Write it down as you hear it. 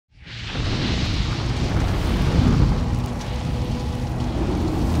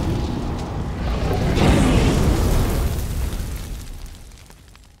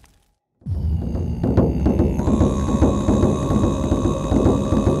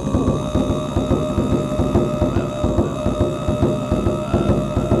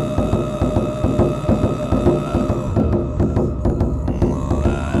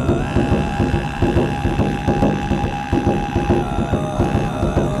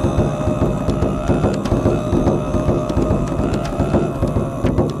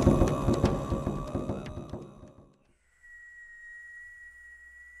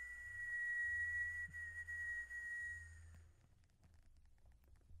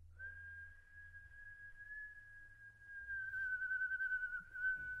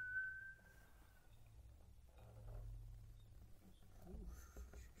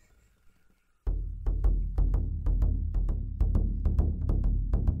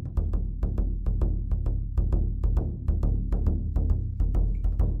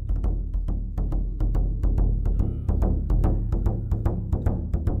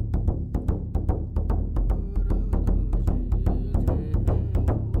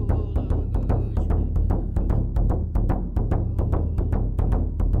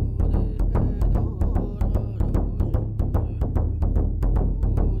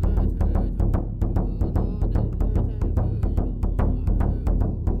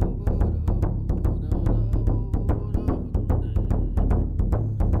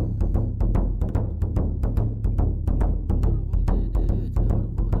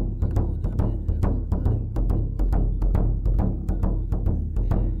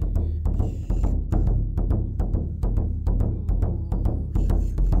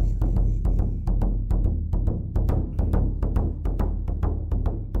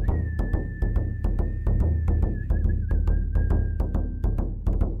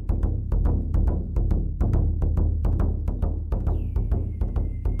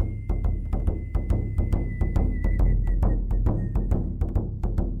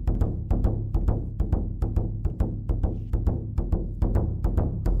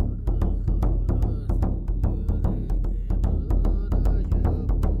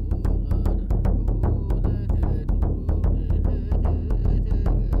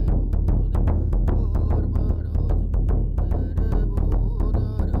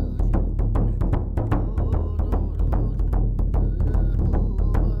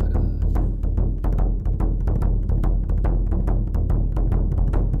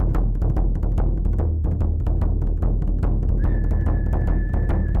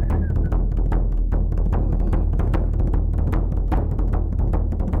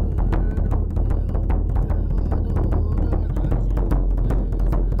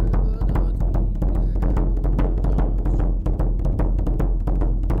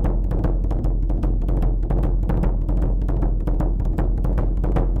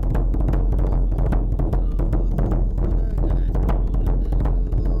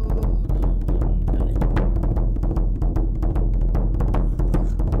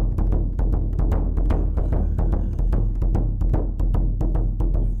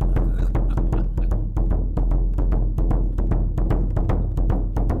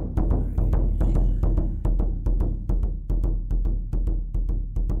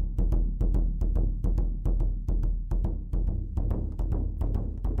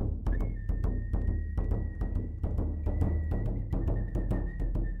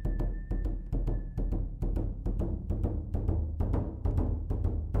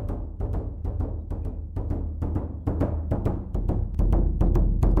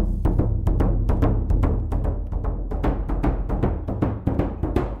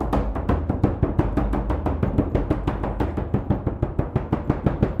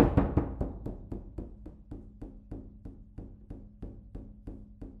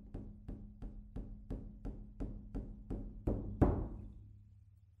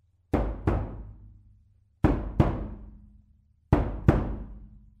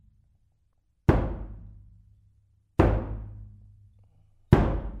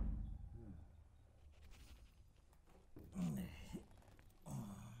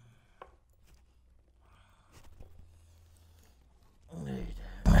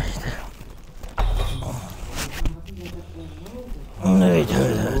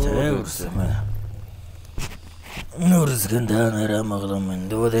Нурс гэнтэн рамаглам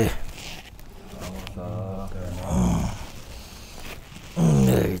дууде.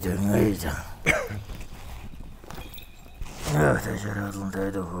 Найда. Та жаргалан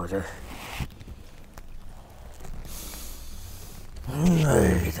тайдаг хоолой.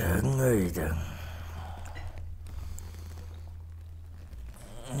 Найда.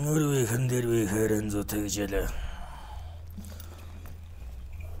 Нурвихэн дэрвий хэрэн зүтгэжэлээ.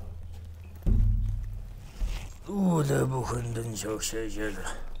 Уулаа бүхэндэн шогшээжэл.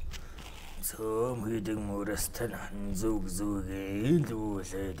 Цөм хийдэг мөрөстэн зүг-зүгээ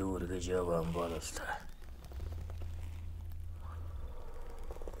илүүлээ дүүргэж яван бололтой.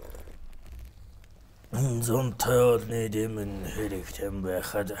 Зонтой олны дэмэн хэрэгтэн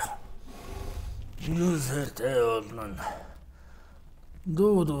байхад нүсэртэй олно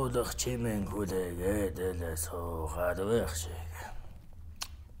дуудах чимэн хүлээгээд л суугаад байх шиг.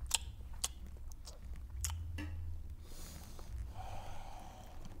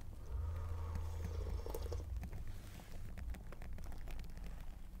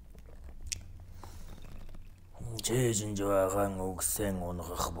 Жижин жаагаан үгсэн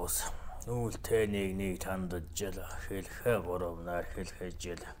унгах бус. Үлтэй нэг тандаж жил хэлхэ горомнаар хэлхэж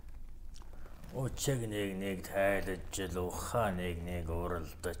жил. Учиг нэг тайлаж жил ухаан нэг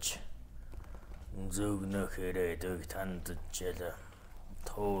уралдаж. Зүгнөх ирээдүйг тандаж жил.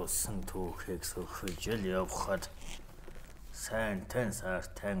 Туусан түүхийг сөхөж жил явхад. Сайн тань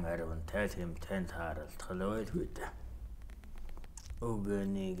сартан аравнтай хэмтэн тааралдгал байлгүй.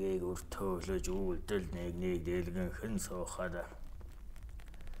 Өгөөнийг өртөөлөж үлдэл нэг дэлгэн хэн суухад.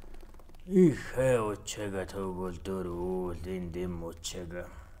 Ихэ учега төгөлдөр үүлэн дэм учега.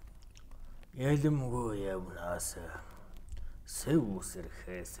 Ялэмгүй явнаас сэв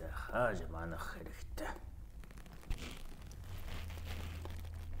үсэрхээс хааж манах хэрэгтэй.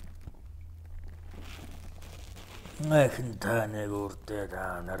 Ахин та нэг үрдээ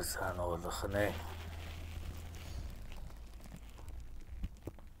та нар сануулах нэ.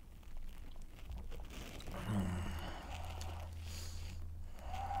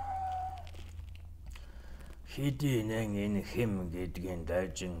 Хэдийнэн энэ хэм гэдгийн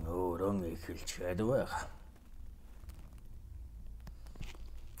дайжин өөрөн эхэлчихэд байх.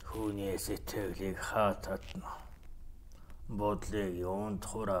 Хүний сэтгэлийг хаататна. Бодлыг юунд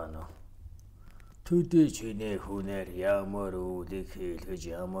хураана. Төдий чиний хүнээр ямар үлийг хийлгэж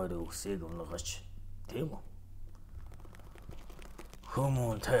ямар үгсийг унгаж, тийм үү?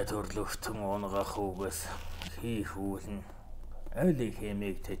 Хүмүүнтэй төрлөختөн унгах үгээс хийх үйл нь аль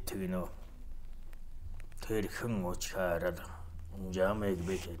хэмээг тэтгэнө. Тэрхэн учхаарал жамыг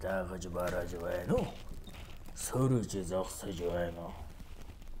бит даагаж бараж байна уу? Сөрөж зогсож байна уу?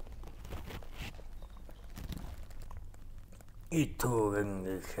 Итогэн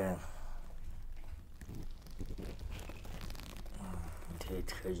гэхэн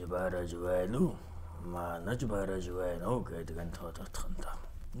тэтгэж бараж байна уу? Манаж бараж байна уу гэдэг нь тодотхонтой.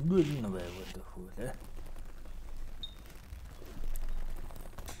 Гүлэн байвал хүлээ.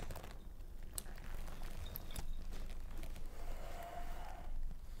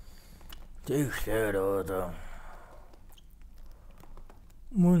 Тэгэхээр одоо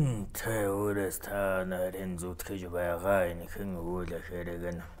мөн тэ өөрөөс та нарын зүтгэж байгаа энэхэн үйл хэрэг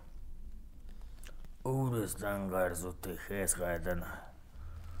нь өөрөөс дангаар зүтгэхээс гадна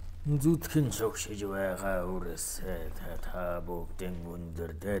зүтгэн шогшиж байгаа өөрөөсөө та бүгдийн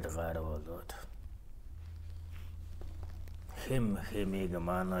өндөр дэд гар болоод хэмийг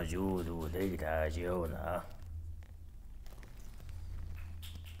манаж үүлүүлээд тааж явна.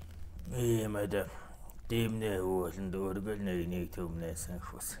 Иймээд дэмнээ үүлэнд өргөл нэг төмнэсэн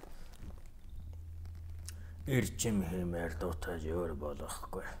хүс. Ирчим хэмээр дутаж өөр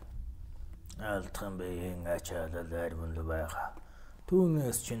болохгүй. Алтхан биеийн ачаалал арвнд байгаа.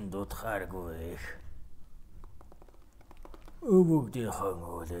 Түүнээс чин дутхааргүй их. Бүгдийнхээ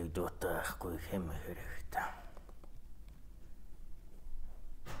үүлийг дутаахгүй хэм хэрэгтэй.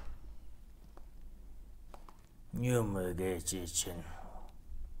 Юм гэж чин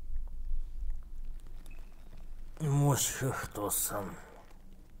мушхих тусам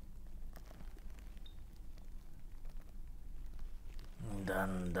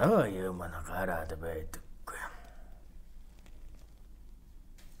дандаа юм гараад байдаггүй.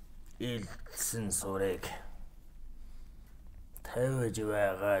 Илсэн сурыг тавьж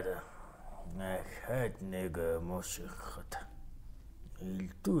байгаад хаад нэг мушхихад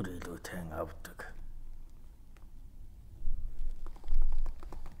илдүр илүүтэн авдаг.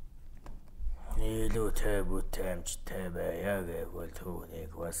 Нийлүүтэй бүтээмжтэй байя гэвэл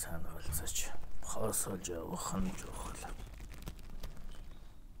түүнийг бас хангалцаж хосолж явах нь чухал.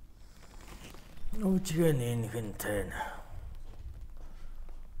 Үжиген энхэнтэй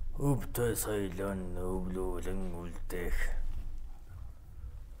өвдөө соёлын өвлүүлэн үлдээх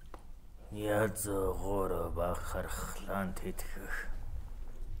язгуур бахархлан тэтгэх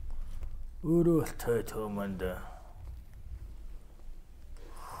өрөөлтөй төмөнд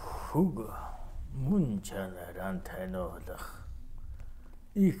хүг мөн чанарaan таниулах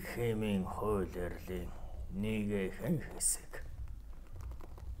их хэмийн хууль эрлийн нэгэн хэсэг.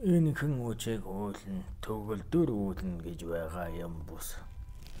 Энэхэн үжиг уулн төгөлдөр үүлнэ гэж байгаа юм бус.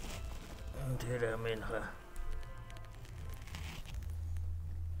 Тэр аминха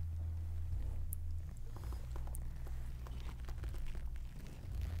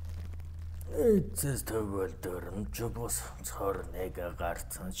эцэс төгөлдөр нь ч бус цор нэг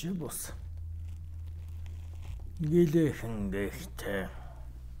гарцсан ч бус. Гэлэхэн дэхтэй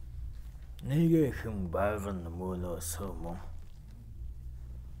нэгэхэн баган мөнөөс мөн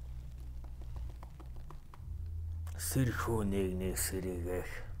Сэрэхүй нэг сэрэгэх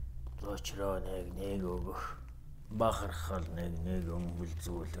зочроо нэг өгөх бахархал нэг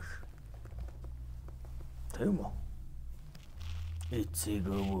өмгөлзүүлэх тэм үү эцэг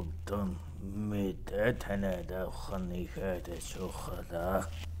өвдөн мэдэ танад авах нь ихэд чухал.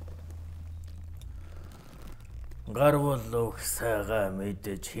 Гарвал ухсаага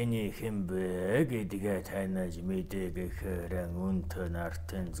мэдэж хэний хэн бэ гэдгээ таньж мэдээгээр өнтөн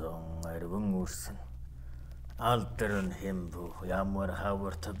артын зон арван үрсэн. Алдар нь хэн бүү ямар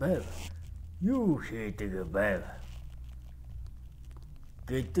хаварт байв юу хийдэг байв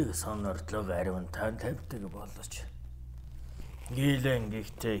гэдэг сонордлого ариун тавьдаг болож гилэн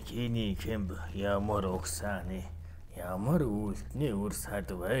гихтэй хэний хэн ямар ухсааны ямар үйлдний үр сад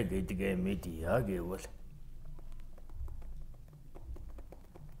бай гэдгээ мэдъя гэвэл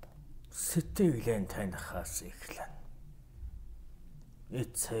сэтгэлэн танихаас эхлэн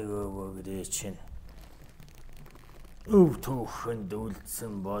эцэг өвгдээ чинь өв түүхэнд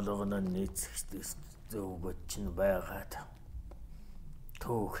үлдсэн болгоно нийцэгчдэс зөвгөж чинь байгаад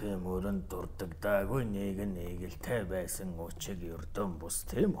түүхийн мөрөнд дурддаггүй нэгэн эгэлтэй байсан учиг ердөн бус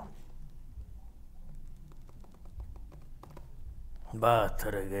тийм үү?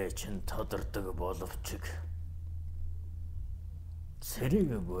 Баатаргээ чинь тодордог боловч Сэрэг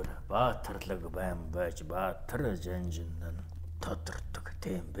бүр баатарлаг байм байж баатар жанжны тодордог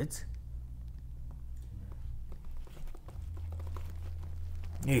тийм биз?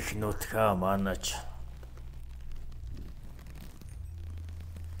 Их нутгаа манаж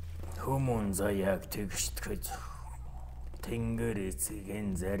хүмүүн заяаг тэгштгэж тэнгэр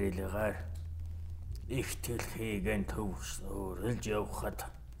эцгийн зарилгаар их төлхийг төвшөөрөлж явхад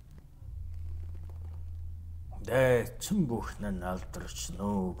дайчин бүхэн алдарч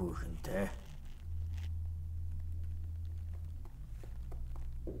нөө бүхэнтэй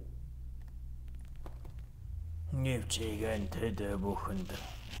нэвчээгэн тэд бүхэнд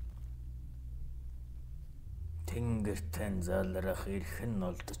тэнгэртэн залрах эрхэн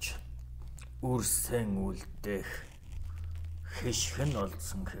олдож үрсэн үлдэх хишхэн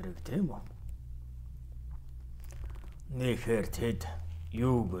олдсон хэрэг тийм үү? Нэхэр тэд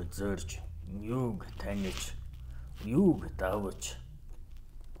юуг зорж, юуг таньж, юуг давж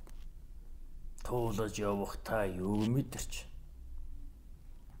туулаж явахдаа юу мэдэрч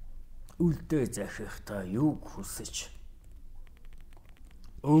үлдээ захихдаа юуг хүсэж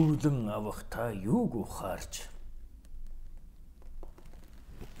өвлөн авахдаа юуг ухаарч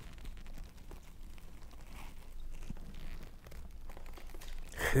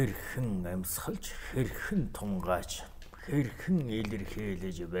хэрхэн амьсгалж хэрхэн тунгааж хэрхэн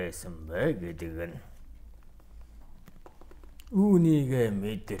илэрхийлж байсан бэ гэдэг нь үүнийг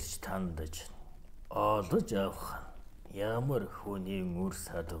мэдэрч тандаж олж авах ямар хүний үр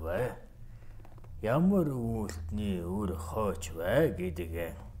сад вэ? Ямар үйлдний үр хойч вэ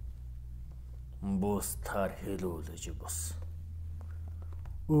гэдгээ бусдаар хэлүүлж бос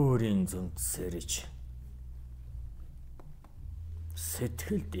өөрийн зүмд сэрж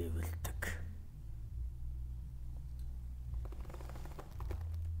сэтгэл дэвэлдэг.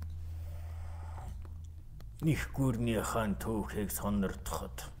 Их гүрний хаан түүхийг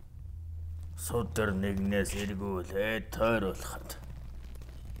сонирдоход судар нэгнээс эргүүлээд тойруулахад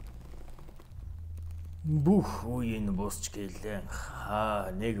бүх үеийн босч гэлэн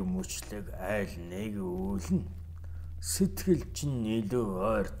нэг мөчлөг айл нэг үүлэн сэтгэл чинь илүү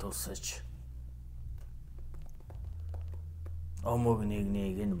ойр тусаж омог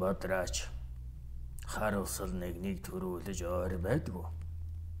нэг нь бодраач харуулсал нэг төрүүлж ойр байдгүй.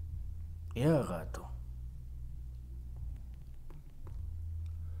 Яагаад вэ?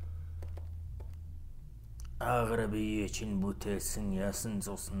 Агар бие чинь бүтээсэн ясан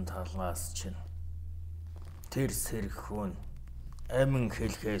цусан талаас чинь тэр сэрэхүүн амин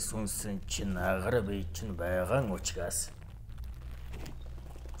хэлхээс үнсэн чинь агар бие чинь байгаан учраас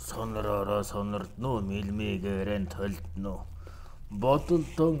сонордно мэлмигээрэн толдно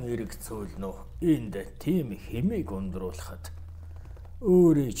бодолдон эргэцүүлнө энд тийм хэмээг ундруулахад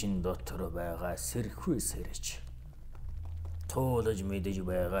өөрийн чинь дотор байгаа сэрэхүй сэрэж туулж мэдэж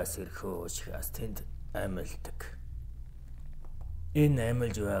байгаа сэрэхүй учраас тэнд амилдаг. Энэ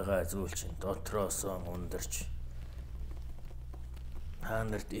амилж байгаа зүйл чинь дотроос ундарч та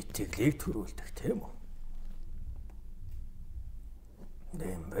нарт итгэлийг төрүүлдэг тийм үү?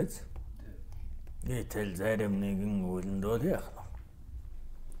 Тийм биз? Гэтэл зарим нэгэн үлэнд бол яах вэ?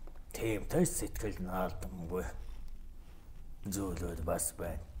 Тийм тас сэтгэл наалдамгүй зүйлүүд бас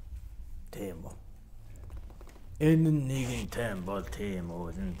байна. Тийм үү? Энэ нэгэн тайм бол тийм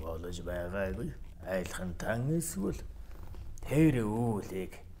үлэнд болж байгаагүй. Айлхантан эсвэл тэр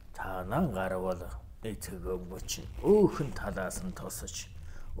үүлийг таанан гарвал эцэгөөч өөхөн талаас нь тосож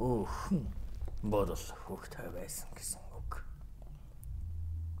өөхөн бодол хөвгтэй байсан гэсэн үг.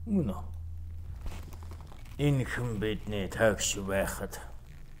 Мөн үү? Энэ хэн бидний тагш байхад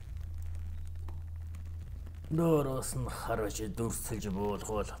доороос нь харж дүрсэлж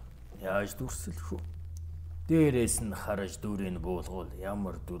буулгавал яаж дүрсэлэх вэ? Дээрээс нь харж дүрийг буулгавал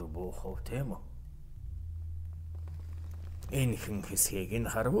ямар дүр буух вэ, тийм үү? Энэ хэн хэсгийг нь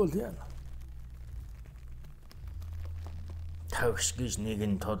харвал яана. Тагш гэж нэг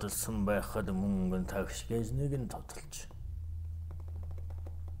нь тодолсон байхад мөнгөн тагш гэж нэг нь тодолж.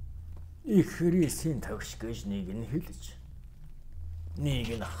 Их хэрисийн тагш гэж нэг нь хэлж. Нэг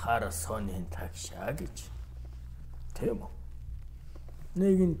нь хар сонийн тагшаа гэж. Тийм үү?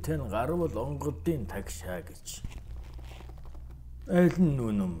 Нэг нь тэн гарвал онгодын тагшаа гэж. Аль нь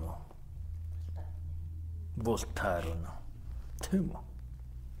үнэн вэ? Бултаар үнэн. Тийм үү?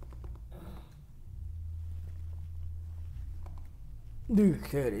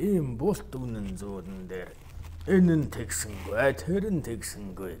 Тэгэхээр ийм булт үнэн зүүн дээр энэ нь тэгсэнгүй, тэр нь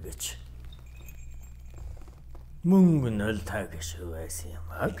тэгсэнгүй гэж мөнгө нь тагш байсан юм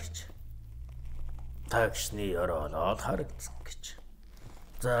а гэж. Тагшны ороолол харагдсан гэж.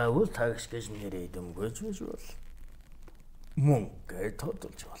 Заавал тагш гэж нэрийдэмгүйж бол мөнгө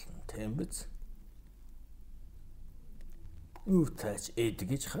тодолж болно, тийм биз? Үтэж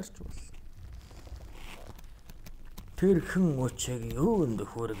эдгэж харж бол. Тэрхэн өчиг юунд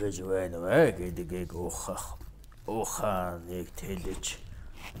хүргэж байна вэ гэдгийг ухааныг тэлж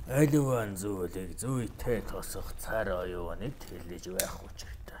аливан зүйлийг зүйтэй тосох цар оюуныг тэлж байх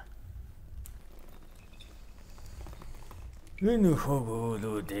учиртай. Энэ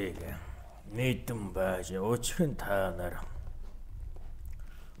хөвгөлүүдийг мэдэн байж өчгөн та нар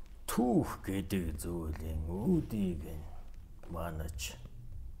түүх гэдэг зүйлийн үүдийг манаж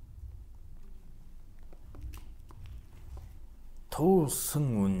туусан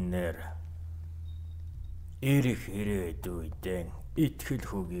үннээр эрх ирээдүйдэн итгэл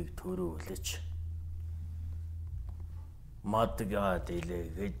хөгийг төрүүлж мадгаа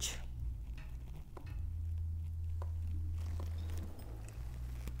дэлгэж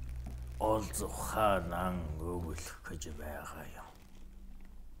олзухаан өвлөх гэж байгаа юм.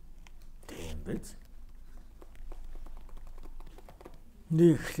 Тийм биз?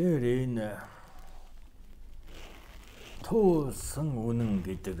 Тэгэхээр энэ туусан үнэн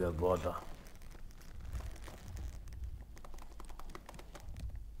гэдэг бол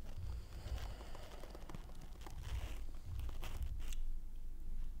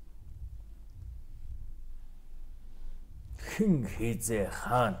хэн хизээ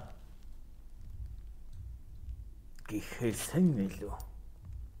хаан гэхээсэн илүү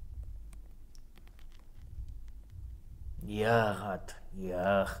яагаад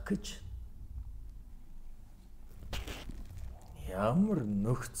яах гэж ямар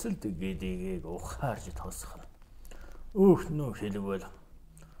нөхцөлд гэдгийг ухаарж тосох нь өөхнөө хэлбэл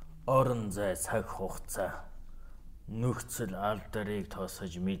орон зай цаг хугацаа нөхцөл алдарыг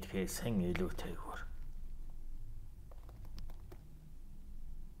тосож мэдхээсэн илүүтэйгүр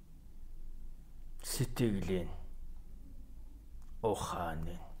сэтгэлийн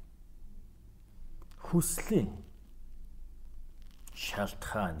ухааны хүслийн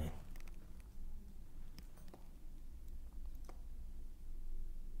шалтгааны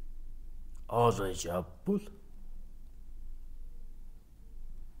олж авбал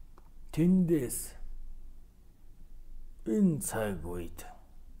тэндээс энэ цаг үед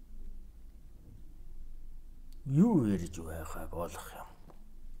юу ирж байгааг олох юм.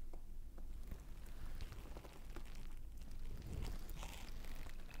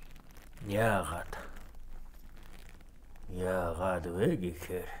 Яагаад вэ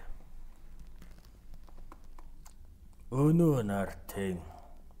гэхээр өнөө нартын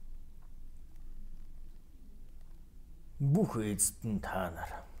бүх эзэдэн та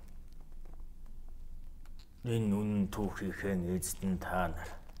нар, энэ үнэн түүхийнхэн эзэдэн та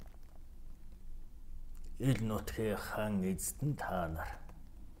нар, ил нутгийн эзэдэн та нар,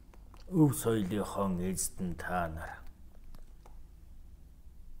 өв соёлынхон эзэдэн та нар,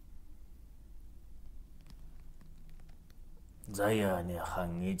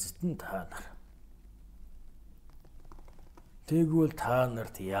 заяаныхан эзэдэн та нар. Тэгвэл та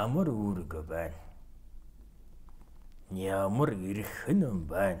нарт ямар үүрэг байна? Ямар эрхэн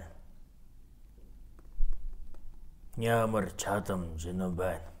байна? Ямар чадамж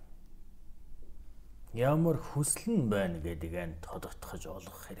байна? Ямар хүслийн байна гэдгийг тодотгож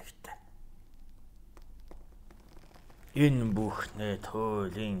олох хэрэгтэй. Энэ бүхнээ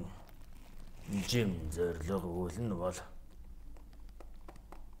туйлын жим зориг үлэн бол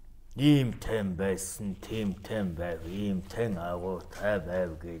ийм тайм байсан, тийм тайм байв, ийм тайм агуу тай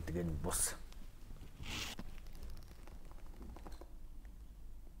байв гэдэг нь бус.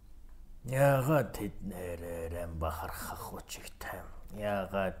 Яагаад тэд нэрээр бахархах учигтай?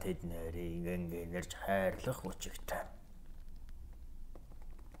 Яагаад тэд нэрийг ингээрж хайрлах учигтай?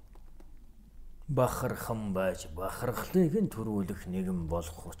 Бахархан байж бахархлыг нь төрүүлэх нэгэн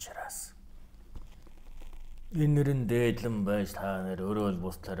болох учраас. Энэрэн дээдлэн байж та нар өрөөл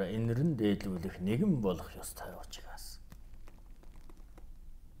бусдаараа энэрэн дээдлүүлэх нэгэн болох ёстой учраас.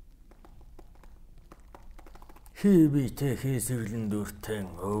 Хибитэ хийсэглэн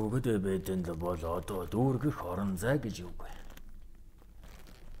дүртэн өвгөд бэдэнд бол одоо дүүргэх орон зай гэж үгүй.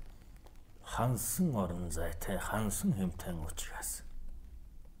 Хансан орон зайтай хансан хэмтэн учраас.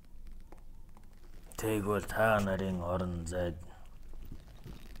 Тэгвэл та нарын орон зайд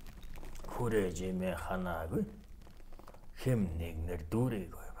хүрэж имэ ханаагүй хэм нэгнэр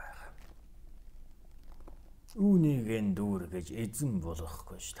дүүрээгүй байгаа. Үүнийг нь дүүргэж эзэн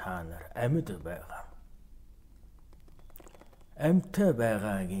болохгүй та нар амьд байгаа. Амьтаа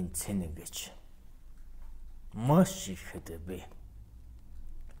байгаагийн цэнэ гэж маш ихэд би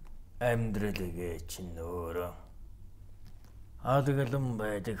амьдралыг чинь өөрөө алгалан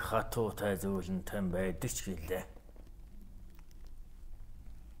байдаг хатуутай зүйлэнтэй байдаг ч гэлээ.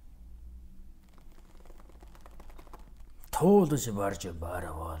 Туулж барж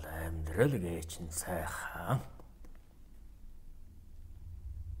барвал амьдрал гэж сайхан.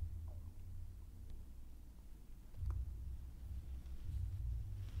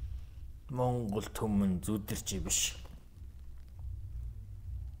 Монгол түмэн зүдэрч биш.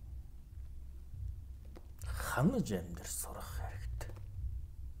 Ханаж амьдрал сурах хэрэгтэй.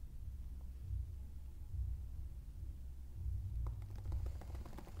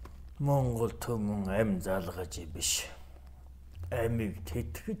 Монгол түмэн ам залгаж биш. Амийг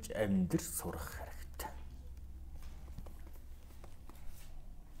тэтгэж амьдрал сурах хэрэгтэй.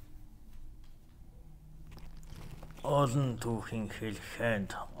 Олон түүхийн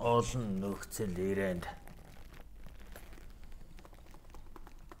хэлхэнд, олон нөхцөл ирээнд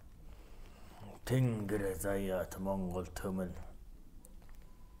тэнгэр заяат Монгол түмэн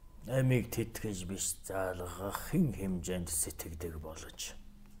амийг тэтгэж биш заалгахын хэмжээнд сэтгэдэг болж.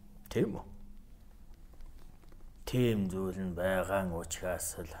 Тийм үү? Тийм зүйл нь байгаа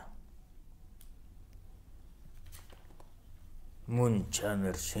учраас л мөн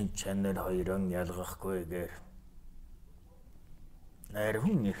чанар, шин чанар хоёрын ялгахгүйгээр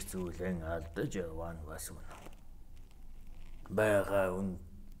нарийн их зүйлэн алдаж явна бас үнэ. Бага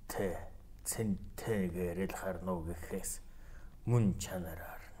үнтэй, цэнтэйгээр л харна уу гэхээс мөн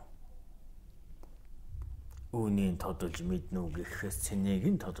чанараар. Үүнийг тодолж мэднэ үү гэхээс цэнийг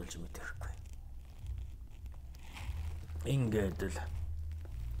нь тодолж мэдэхгүй. Ингээд л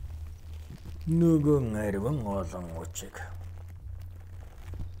нөгөө нарийн олон учиг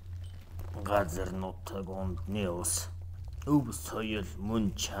газар нутаг ондны ус өв соёл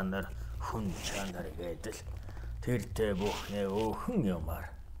мөн чанар хүн чанар гэдэл тэртээ бүхнээ өөхөн юмар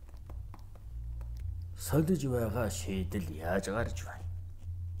солиж байгаа шийдэл яаж гарч байна?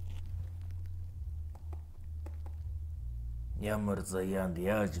 Ямар заяанд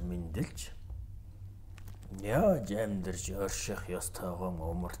яаж мэндэлж яаж амьдарч орших ёстойгоо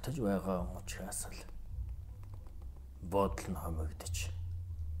умартаж байгаа учраас л бодол нь хомигдож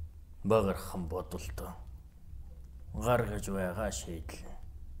багархан бодолтой гаргаж байгаа шийдэл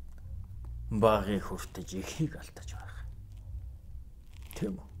багыг хүртэж ихийг алдаж байгаа.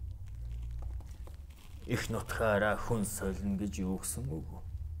 Тийм үү? Их нутгаараа хүн солино гэж юу гэсэн үг вэ?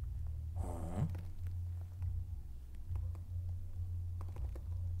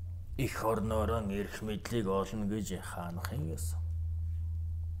 их орноороо эрх мэдлийг олно гэж хаанахын Есөн.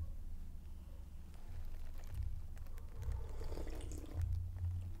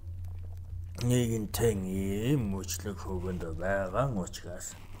 Нэгэнтэн ийм мөчлөг хөвгөнд байгаа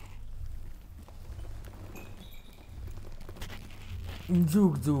учраас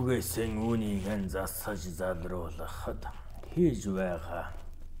зүгээс үүнийг засаж залруулахад хийж байгаа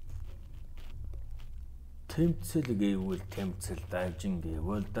тэмцэл гэвэл тэмцэл, дайжин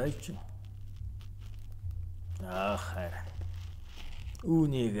гэвэл дайжин. Харин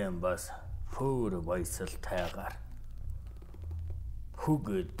үүнийг бас хөөр баясалтайгаар хөг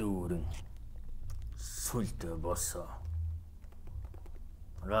дүүрэн сүлд босоо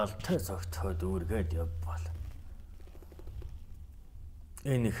галтай цогтход үргээд явбал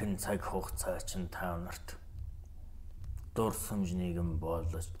энэхэн цаг хугацаа чинь та нарт дурсамж нэгэн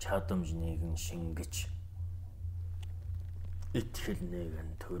болж чадамж нэгэн шингэж итгэл нэгэн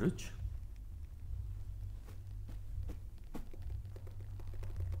төрөж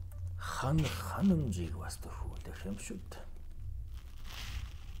ханамжийг бас төхүүлэх юм шүү дээ.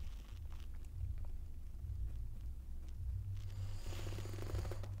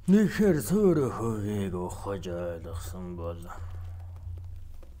 Нэхэр Сэрэхүйг ухаж ойлгосон бол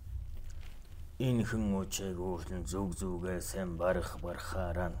энэхэн үчиг өөрлөн зүгээс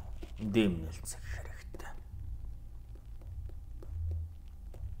барахаараа дэмнэлцэх хэрэгтэй.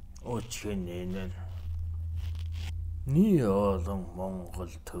 Учгийн энэ нь олон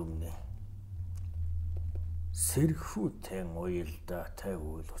Монгол төвний Сэрэхүйтэй уялдаатай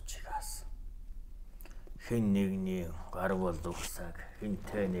үйл учраас хэн нэгний гарвал ухсаг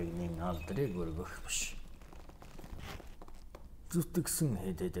хинтэй нэгний алдрыг өргөх биш. Зүтгэсэн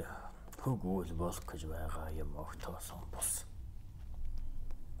хэдэд хөг үйл болох гэж байгаа юм огтоосон бус.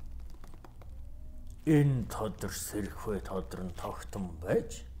 Энэ тодор Сэрэхүй тодорн тогтон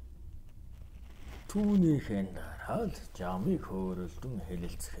байж түүнийхэн дараад жамыг хөөрөлдөн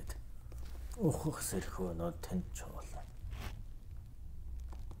хэлэлцэхэд ухах Сэрэхүйнүүд тэнд чуулна.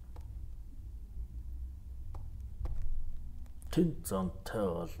 Тэнд зонтой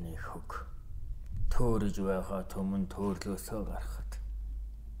олны хөг төөрөж байгаа төмөн төрлөөсөө гарахад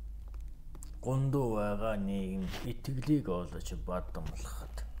гундуу байгаа нэгэн итгэлийг олж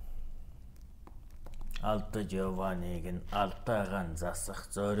бадамлахад алдаж яваа нэгэн алдаагаа засах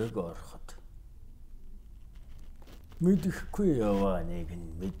зориг ороход мэдэхгүй яваа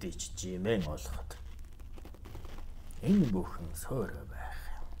нэгэн мэдэж жимэн олоход энэ бүхэн сөрөө байх.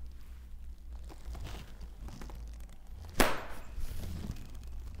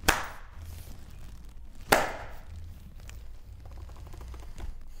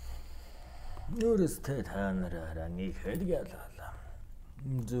 Өөрөөсөө та нараараа нэг хэлгэлээ.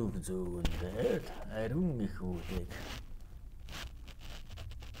 Зүгдээд ариун их үлийг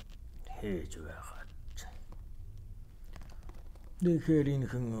хийж байгаа. Тэгэхээр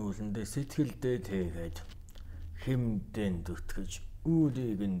энэхэн үүлэндээ сэтгэлдээ тэгээд хэмдэн дүтгэж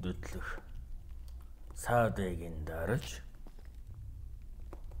үүлийг нь дүтлэх саадыг нь дарж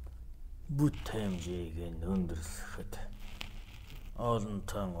бүтээмжийг нь өндөрсөхөд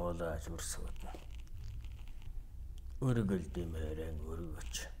олонтон улааж үрсгэнэ. Өргөл димээрэн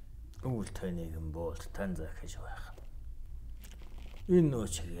өргөж үүлтэй нэгэн боолт тань захиж байх. Энэ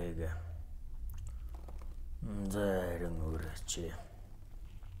үчигийг зайран үрэж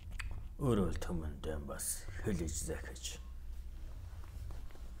өрөөл төмөндөө бас хэлж захиж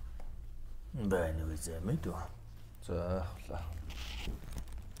байна үзэ мэдв. За хлаа.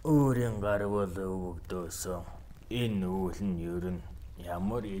 Өөрийн гарвал өвөгдөөсөн энэ үйл нь ер нь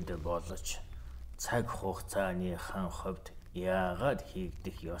ямар ид болж цаг хугацааныхан хувьд яагаад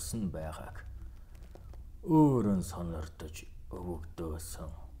хийгдэх ёсон байгааг өөрөн сонирдож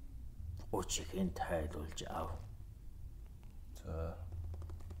өвөгдөөсөн үчигийн тайлуулж ав. За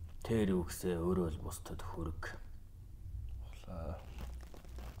тэр үгсээ өрөөл бусдад хүрг.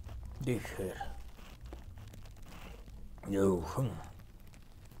 Тэгэхээр ёохон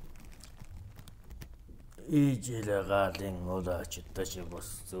ижил галын улаач даж бус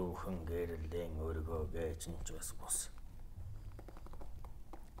зөвхөн гэрлийн өргөө гэж нь ч бас.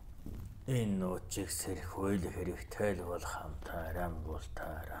 Энэ нууцыг Сэрэхүй хэрэгтэй л бол хамтаараа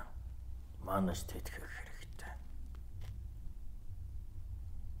бултаараа манаж тэтгэх хэрэгтэй.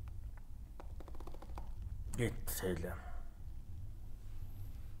 Гэтэл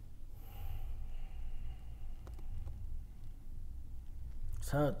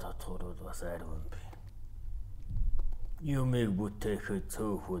саад татварууд бас ариун бий. Юмыг бүтээхэд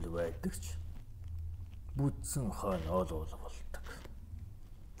цөөхөл байдагч бүтсэн хон олол болдог.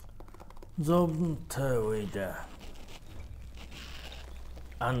 Зовлонтой үед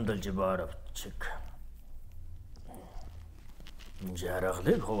андалж баравчиг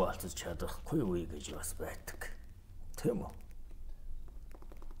жаргалыг хуваалцаж чадахгүй үе гэж бас байдаг. Тийм үү?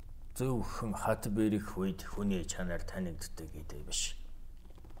 Зөвхөн хат бэрэх үед хүний чанар танигддаг гэдэг биш.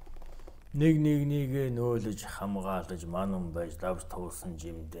 Нэгээ нөөлөж хамгаалж манан байж давж туулсан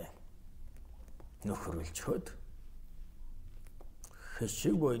жимдээ нөхрөлчхөд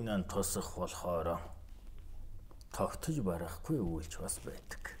хэшиг буйнан тосох болохоор тогтож барахгүй үйлч бас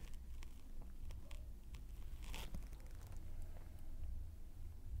байдаг.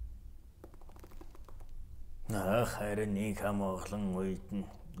 Харин нэг хамгаалан үед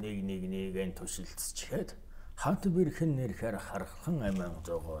нэгийг тушилцчихэд хат бэрхэн нэрхээр хархан амин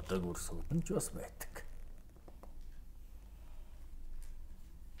зогоодог үрсүүд нь ч бас байдаг.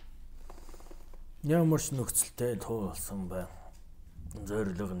 Ямар ч нөхцөлтэй туулсан бай.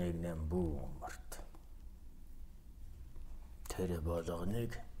 Зорилго нэгнээ бүү март. Тэр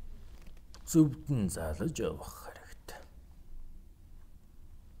болгоныг зөвдөн залж явах хэрэгтэй.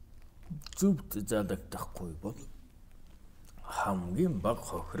 Зөвд залагдахгүй бол хамгийн бага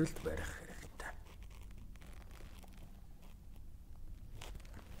хохиролд барих хэрэгтэй.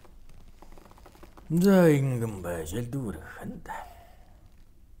 За ингэн байж л дүүрэхэнд.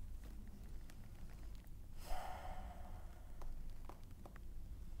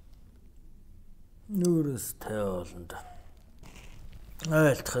 Нүрстэй олонд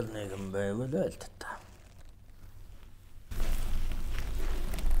айлтгал нэгэн байвал айлттай.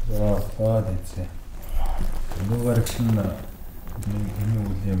 Дийцээ. Дугаарыг шинэ энэ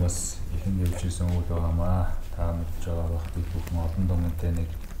үеийн бас ихэнд явжсэн үйл байгаамаа. Та мэдж байгаа бах би бүхэн олон дүнтэй нэг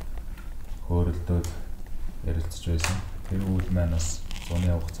хөөрөлдөөд ярилцж байсан. Тэр үйл маань бас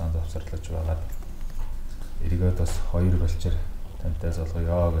зуны хугацаанд завсарлаж байгаад эргээд бас 2 балчир тантай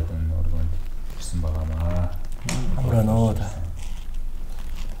солгоё гэдэг энэ өргөнд ирсэн байгаамаа. Амраа нөөд.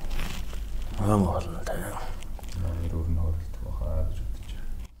 Амгалтай. Нэр өрн хөөрөлдөх байхаа гэж бодож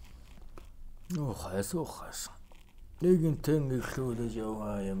байна. Ухаас. Нэгэнтэн ихлүүлж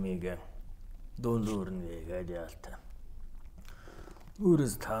яваа ямиг дундуурныг яалтай.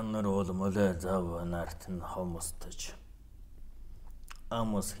 Үрс та нар улмалай зав нарт нь хомстож.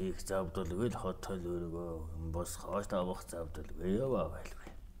 Амос хийх завдалгүй л хотол өргөө босгож тавах завдалгүй яваа байлгүй.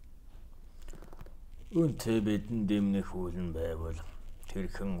 Үнтэй бидэн дэмнэх үлэн байвал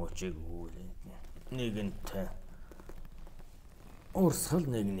тэрхэн учиг үлэн нэгэнтэн урсгал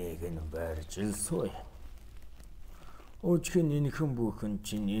нэг нь байрж ил суй. Өчгөн энэхэн бүхэн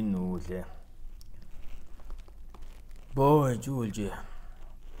чинь энэ үлээ боож үлж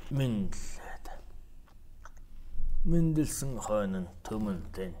мэндэлсэн хойно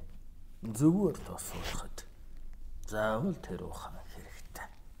төмөнтэй зүгээр тосуулахад заавал тэр ухаан хэрэгтэй.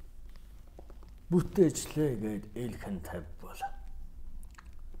 Бүтээчлээ гээд элхэн тавьбол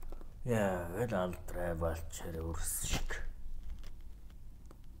яг алдрай балчаар үрс шиг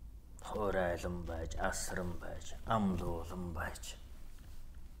хорайлан байж, асран байж, амлуулан байж.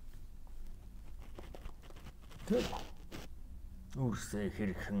 Тэр үрсээ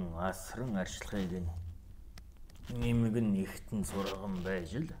хэрхэн асран арчлагыг нэмэг нь ихтэн сурган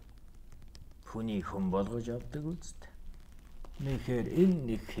байж л хүний хүн болгож авдаг үст. Нэхэр энэ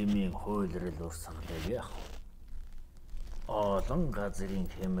нэг хэмийн хуйлрал урсгалыг яах вэ? Олон газрын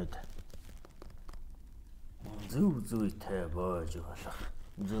хэмэд зөв зүйтэй боож болох,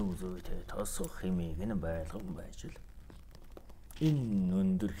 зөв зүйтэй тосох хэмийг нь байлган байж л энэ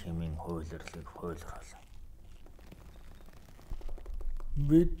өндөр хэмийн хуйлрлыг хуйлруулна.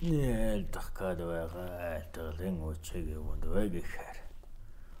 Бидний айлдах гээд байгаа айлтгалын учиг юунд вэ гэхээр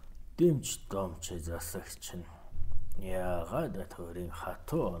дэмж домч засагч нь яагаад төрийн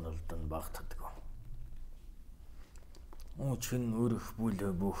хатуу онолдон багтдаг. Уучгийн өрх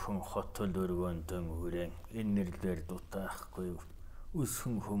бүлэ бүхэн хотол өргөөнтөн үрэн энэ нэрлэр дутаахгүй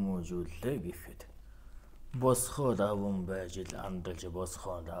өсгөн хүмүүжүүллээ гэхэд босхоод аван байж л андалж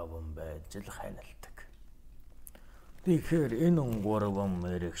босхоод аван байж л ханилдаг. Тэгэхээр энэ гурван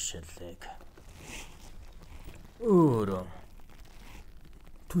мэрэгчлийг өөрөө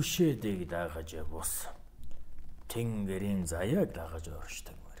түшээдэг дагаж бус тэнгэрийн заяаг дагаж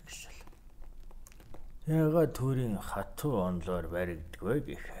оршдог мэрэгчл. Яагаад төрийн хатуу онлоор баригддаг вэ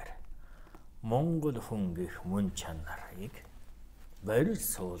гэхээр Монгол хүн гэх мөн чанарыг барил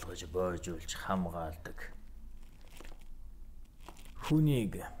суулгаж бойжуулж хамгаалдаг.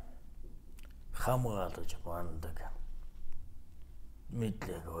 Хүнийг хамгаалж бандаг.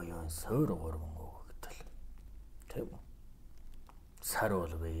 Мэдлэг оюун суур гурван өгөгдөл. Тэм.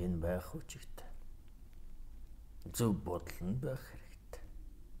 Саруул байн байх үчигтэй. Зөв бодол нь байх хэрэгтэй.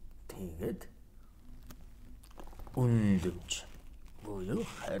 Тэгээд үнэлж буюу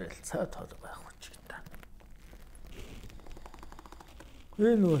харилцаа тол байх учиртай.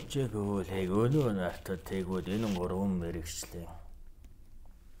 Энэ үчиг үүлэг өнөө нартад тэгвэл энэ гурван мэрэгчлийн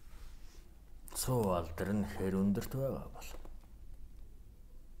цуу алдар нь хэр өндөрт байгаа бол.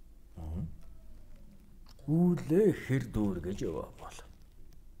 Үүлээ хэр дүүргэж яваа бол.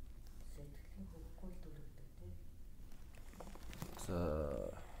 Сэтгэлийн хөвггүй дүүргдэг тийм. За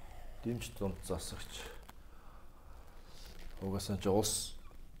дэмж дунд засагч угаасаа ч улс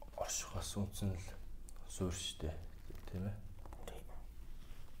оршихоос үнсэн л суурьштэй тийм ээ.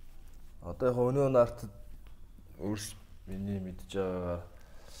 Одоо яг өнөө нартад өөрс миний мэдж байгаагаар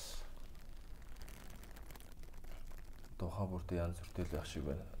тухайн бүртээ янз бүртэй байх шиг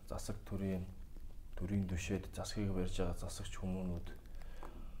байна. Засаг төрийн түвшээд засгийг барьж байгаа засагч хүмүүнүүд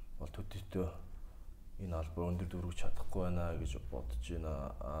бол төдийдөө энэ албаа өндөр дөрвөж чадахгүй байна гэж бодож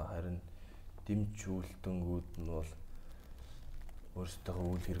байна. Харин дэмжүүлтэнгүүд нь бол өөрсдөө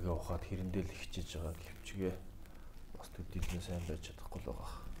үйл хэрэгээ ухаад хэрэндээ л хичээж байгаа гэвчгээ бас төдийлэн сайн байж чадахгүй л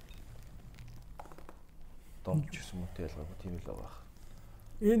байгаа. Домч гэсэн мэт ялгаагүй тийм л байгаа.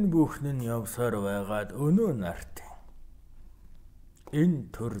 Энэ бүхэн нь явсаар байгаад өнөө нарт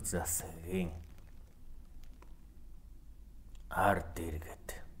энэ төр засгийн ард иргэд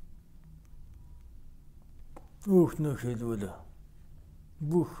бүхнөө хэлвэл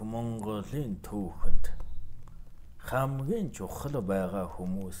бүх Монголын түүхэнд хамгийн чухал байгаа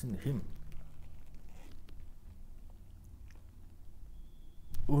хүмүүс нь хэн?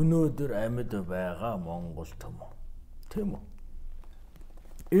 Өнөөдөр амьд байгаа Монгол түмэн. Тийм үү?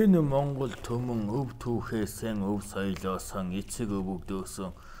 Энэ Монгол түмэн өв түүхээсэн, өв соёлоосон, эцэг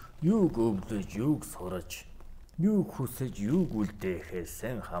өвөгдөөсөн, юуг өвдөж, юуг сураж, юуг хүсэж, юуг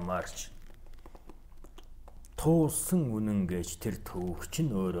үлдээхээсэн хамаарч туусан үнэн гэж тэр түүх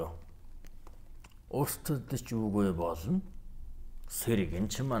чинь өөрөө устдаж үгүй болно. Сэргэн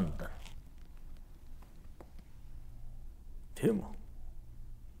ч мандан. Тийм үү?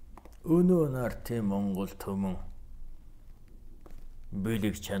 Өнөө нартын Монгол түмэн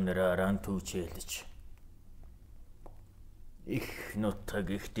бэлэг чанараараа түүчээлж их нутаг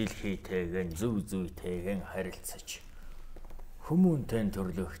их дэлхийтэйгэн зөв зүйтэйгэн харилцаж хүмүүнтэй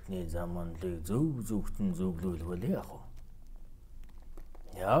төрлөختний заманлыг зөвхөн зөвлөвлөл яах вэ?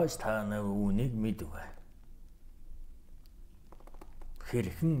 Яаж та нар үүнийг мэдвэ?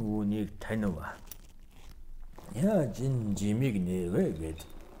 Хэрхэн үүнийг танив? Яаж энэ жимиг нээвэ гэд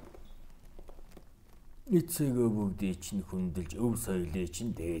эцэг өвгдий чинь хүндэлж өв соёлыг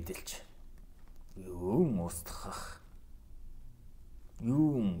чинь дээдэлж юун устгах,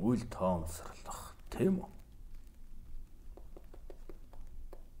 юун үл тоомсорлох, тийм үү?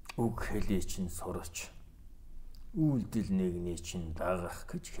 Үг хэлий чинь сурч үйлдэл нэгний чинь дагах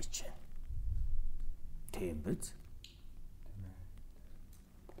гэж хичээн. Тийм биз?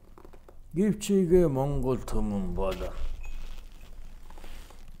 Гэвчээгээ Монгол түмэн бол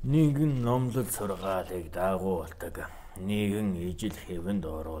нэгэн номлол сургаалыг дагуулдаг, нэгэн ижил хэвэнд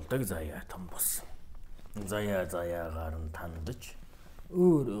оруулдаг заяатан бус. Заяагаар нь тандаж,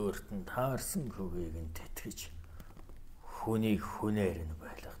 өөрт нь таарсан хөвгийг нь тэтгэж, хүнийг хүнээр нь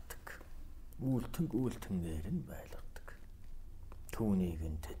байлгадаг, үйлтэнгээр нь байлгадаг, түүнийг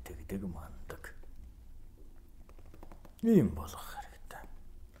нь тэтгэдэг мандаг. Ийм болох хэрэгтэй.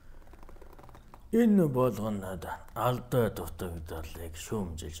 Энэ болгонод алдаа дутагдалыг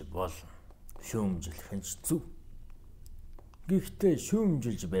шүүмжилж болно. Шүүмжлэх нь зөв. Гэхдээ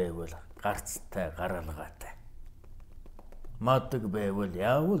шүүмжилж байвал гарцтай гаргалгаатай. Мадаг байвал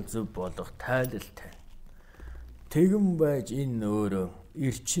яавал зөв болох тайлалтай. Тэгэн байж энэ өөрөө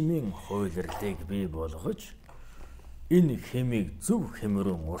эрчмийн хуулирлыг бий болгож энэ хэмийг зөв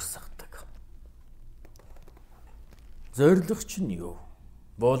хэмрэн урсгадаг. Зорилго нь юу?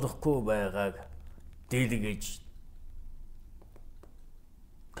 Болохгүй байгааг дэлгэж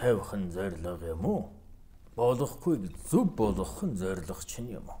тавих нь зорилго юм уу? Болохгүйг зөв болгох нь зорилго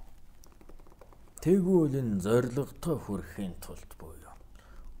чинь юм уу? Тэгвэл энэ зорилготой хүрэхийн тулд буюу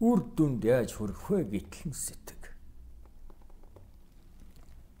үр дүнд яаж хүрэх вэ гэтэл сэтгэг.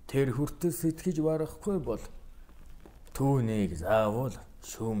 Тэр хүртэл сэтгэж барахгүй бол түүнийг заавал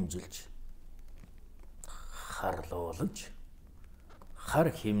шүүмжилж, харлуулж,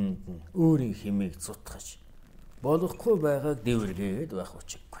 хар хэмэнд нь өөрийн хэмийг зутгаж болохгүй байгааг дэвэргээд байх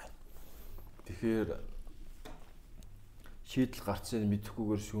учиргүй. Тэгэхээр шийдэл гарцыг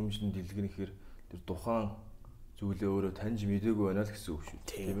мэдэхгүйгээр шүүмжлэн дэлгэнэхээр тэр тухайн зүйлээ өөрөө таньж мэдээгүй байна л гэсэн үг шүү,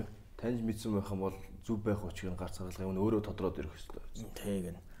 тийм ээ. Таньж мэдсэн байх юм бол зүв байх учрыг гарц гаргалгын өөрөө тодроод ирэх ёстой.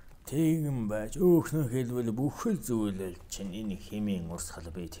 Тэгэн байж өөхнөө хэлбэл бүхэл зүйлэл чинь энэ хэмийн урсгал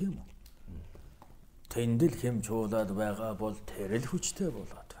бай, тийм үү? тэндэл хэмжүүлээд байгаа бол тэрэл хүчтэй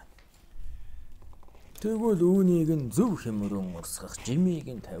болоод байна. Тэгвэл үүнийг нь зөв хэмрэн урсгах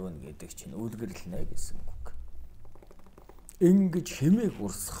жимийг нь тавина гэдэг чинь үлгэрлэнэ гэсэн үг. Ингэж хэмээг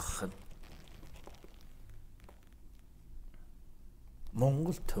урсгах нь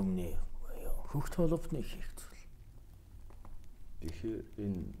Монгол төмний хөх толбны хийх зүйл. Тэгэхээр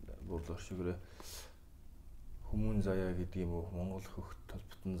энэ борлоор шигрээ хүмүүн заяа гэдэг юм уу, Монгол хөх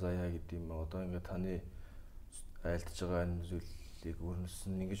толботон заяа гэдэг юм уу, одоо ингээд таны айлтж байгаа энэ зүйлийг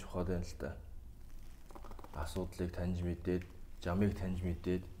өрнөсөн ингэж ухаад байна л да. Асуудлыг таньж мэдээд, жамыг таньж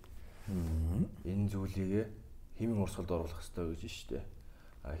мэдээд энэ зүйлийг хэмээн урсгалд оруулах хэрэгтэй гэж штэ.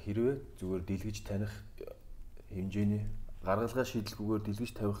 А хэрвээ зүгээр дэлгэж таних хэмжээний гаргалгаа шийдэлгүйгээр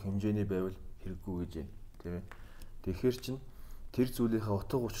дэлгэж тавих хэмжээний байвал хэрэггүй гэж байна. Тийм ээ. Тэгэхээр чин тэр зүйлийнхаа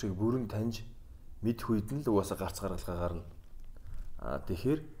утга учирыг бүрэн таньж мэдэх үед нь л угаасаа гарц гаргалгаа гарна. А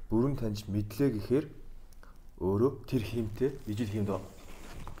тэгэхээр бүрэн таньж мэдлээ гэхээр өөрөө тэр хэмтэй ижил хэмд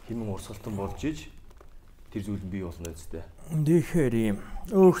хэмэн урсгалтан болж иж тэр зүйл нь бий болно үстэй. Тэгэхээр ийм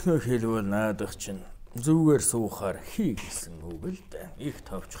өөхнөө хэлбэл наадах чинь зүгээр суухаар хий гэсэн үг л дээ. Их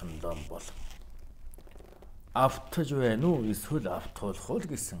товчхон дом бол. Автаж байна уу эсвэл автуулах уу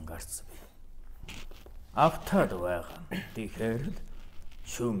гэсэн гарц бий. Автаад байгаа. Тэгэхээр л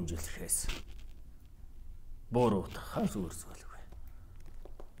шүүмжлэхээс буруутахаас үрсгэлгүй.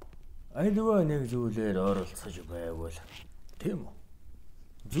 Альва нэг зүйлээр оролцож байвал тийм үү?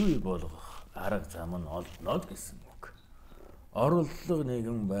 Зүй болгох арга зам нь олдно гэсэн үг. Оролдлого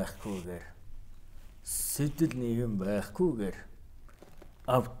нэгэн байхгүйгээр сэтэл нэгэн байхгүйгээр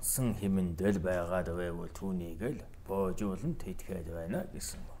автсан хэмэндэл байгаад байвал түүнийг л боожуулан тэтгэхэд байна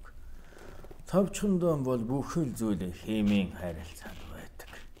гэсэн үг. Товчхондон бол бүх л зүйл хэмээн харилцаад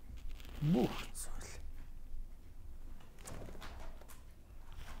байдаг. Бүх зүйл.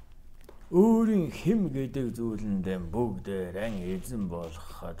 Өөрийн хэм гэдэг зүйлэндээ бүгдээр ан эзэн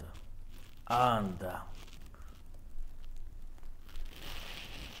болоход аанда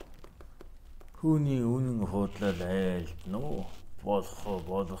хүний үнэн худлал айлтнуу болох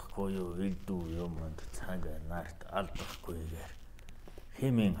болохгүй юу элдүү юмд цаг нарт алдахгүйгээр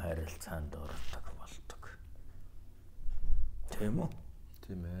хэмээн харилцаанд ордог болдог. Тийм үү?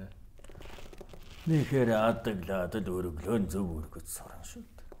 Тийм ээ. Нэхэр адаглаад л өргөлөө зөв өргөж суран шүү дээ.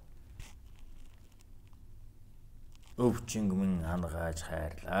 Өвчнгмэн ангааж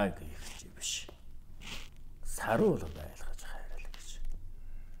хайрлаа гэх чи биш. Саруул байлгаж хайрлаа гэж.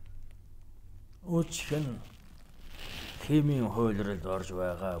 Өчгөн хэмийн хуйлралд орж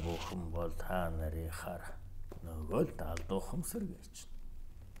байгаа бүхэн бол та нарийнхаар нөгөө л далдуу хумсар гэж.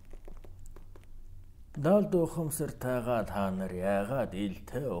 Далдуу ухамсартайгаа та нар яагаад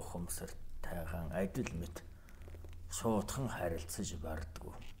илтэй ухамсартайгаа адил мэт шуудхан харилцаж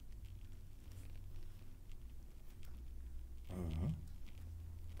бардггүй.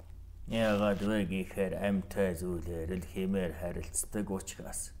 Яагаад вэ гэхээр амьтай зүйлээр л хэмээр харилцдаг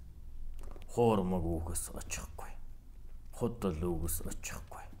учраас хуурмаг үгс очихгүй. Худал үгс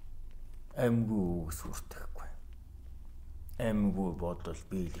очихгүй. Амьгүй үгс хүртэхгүй. Амьгүй бодол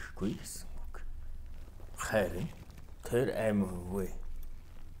биелэхгүй гэсэн. Харин тэр амьгүй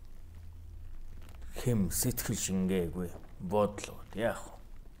хэм сэтгэл шингээгүй бодлууд яах вэ?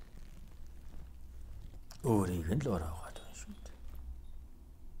 Өөрийг нь л ороогаад байна шүү дээ.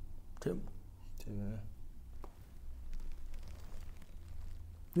 Тийм ээ.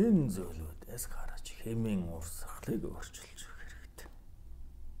 Энэ зүйлүүдээс гарч хэмийн урсгалыг өөрчилж өгөх хэрэгтэй.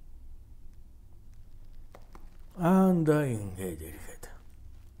 Аанда ингэж ирэхэд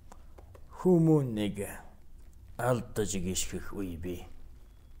хүмүүн нэг алдаж гიშгэх үе бий.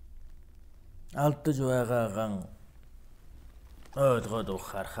 Алдаж байгаагаа ойлгоод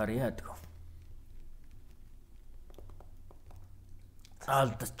ухаарахаар яадаг.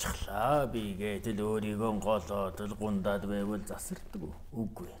 Алдчихлаа би гэдэг л өөрийгөө голоод л гундаад байвал засардаг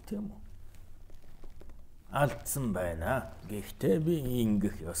үгүй тийм үү? Алдсан байна. Гэхдээ би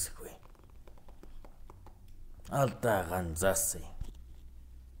ингэх ёсгүй. Алдаагаа засъя.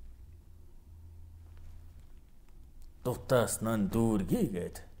 Дутааснаа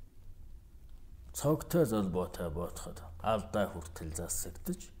дүүргийгээд цогтой золбоотой бодоход алдаа хүртэл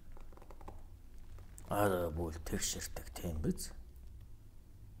засагдаж арга бүл тэгшэрдэг тийм биз?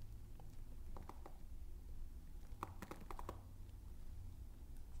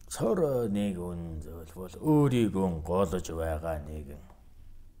 Цор нэг үн зүйл бол өөрийгөө голож байгаа нэгэн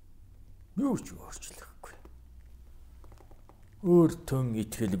юу ч өөрчлөхгүй. Өөр төн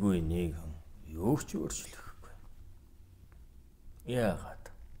итгэлгүй нэгэн юу ч өөрчлөхгүй. Яагаад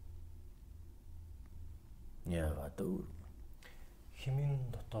өөр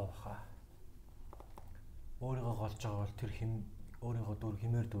хэмийн дотоо баха өөрийгөө голж байгаа бол тэр хэм өөрийгөө дүр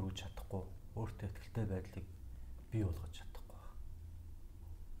хэмээр дөрвж чадахгүй, өөртөө ихтэй байдлыг бий болгож чадахгүй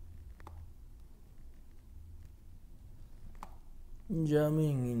байна.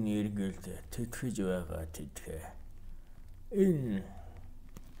 Жамын энэ эргэлд тэтгэж байгаа тэтгэе. Энэ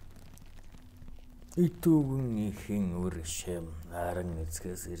итүүгэн ихэн үршэм наран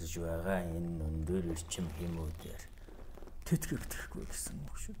эцгээс ирж байгаа энэ өндөр эрчим хэмүүдээр тэтгэгдэхгүй гэсэн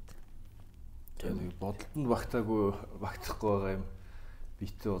үг шүү дээ. Тэгээд бодолд нь багтахгүй байгаа юм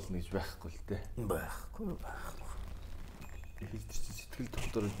битээ болно гэж байхгүй л дээ. Байхгүй. Тэгэхээр чи сэтгэл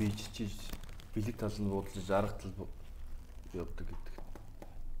дотор бийжиж бэлэг тал нь буудлаж арга тал явдаг гэдэг.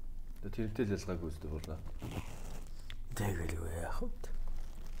 Тэгээд тэрнтэй л ялгаагүй үстэй болоо. Тэгэлгүй яах вэ?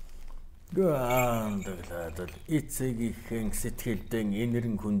 Гаандаглаад л эцэг ихэн сэтгэлдэн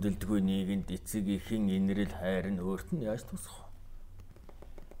инэрэн хүндэлдгүй нийгэмд эцэг ихэн инэрэл хайр нь өөрт нь яаж тусах вэ?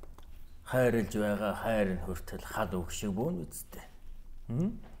 Хайрлж байгаа хайр нь хүртэл хад үг шиг бүүн үсттэй.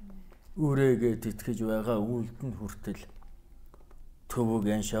 Үрээгээ тэтгэж байгаа үйлд нь хүртэл төвөг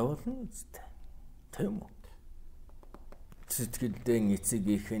аншаавлна үсттэй. Тэм үү? Сэтгэлдэн эцэг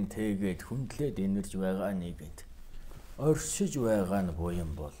ихэн тэгээд хүндлээд инэрж байгаа нийгэмд оршиж байгаа нь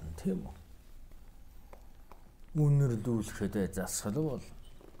буян болно, тийм үү? Үнэрлүүлэхэд засал болно.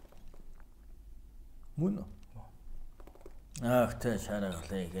 Мөн үү? Ахтай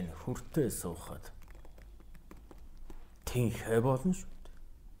шаргалыг нь хүртээ суухад тэнхээ болно шүү дээ.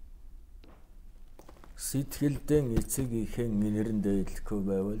 Сэтгэлдэн эцэг ихэн нэрэн дэйлэхгүй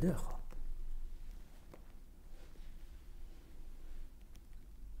байвал яах вэ?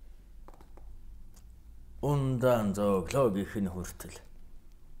 Ундаан зоглог ихэн хүртэл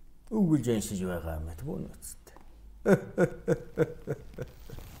үгэлж аншиж байгаа мэт бүүн үсттэй.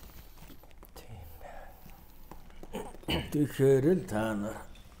 Тэгэхээр л та нар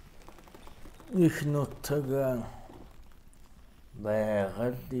их нутагаан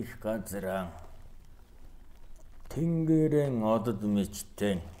байгаль их газраа тэнгэрэн одод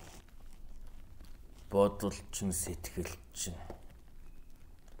мэжтэй бодолчин сэтгэлчин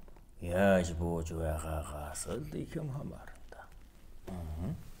яаж бууж байгаагаас л их юм хамаарна.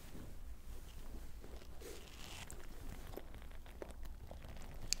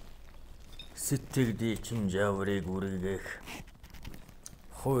 Сэтгэлдээ чин жаврыг үргэх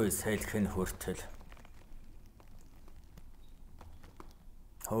хой сайлхын хүртэл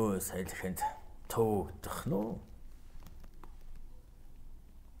хой сайлхынд туugдах нь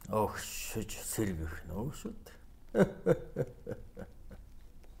огшиж сэргэх нь шүү дээ.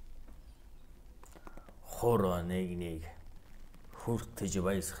 Хороо нэг хүртэж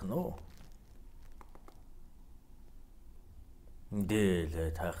баясах нь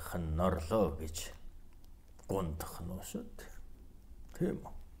дээлэ тахын норлоо гэж гундах нь шүү дээ. Тийм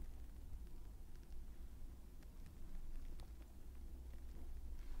үү?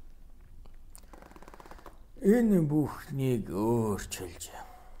 Энэ бүхнийг өөрчилж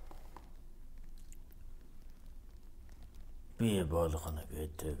бий болгоно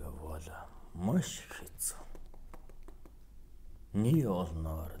гэдэг бол маш хэцүү. Нэг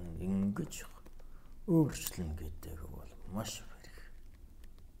олноор ингэж өөрчлөн гэдэг бол маш бэрх.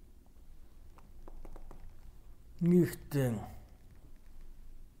 Нэгтэн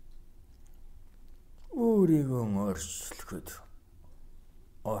өөрийгөө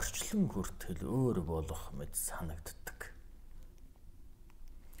орчлон хүртэл өөр болох мэт санагддаг.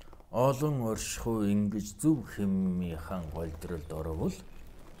 Олон оршихуй ингэж зөв хэммийнхэн голдролд орвол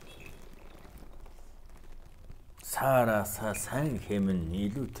саараасаа сайн хэмэн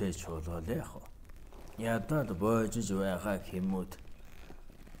нийлүүтэй чуулгал яах вэ? Ядаад боожиж байгаа хэмүүд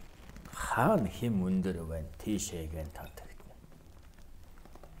хаана хэм өндөр байна тийшээгээ татагдана.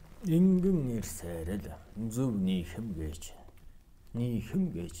 Ингэн ирсээрэл зөв нийхэм гэж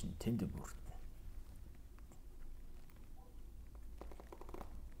тэнд бүрдэнэ.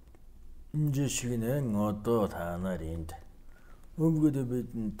 Жишгэнэн одоо та нар энд өвгөд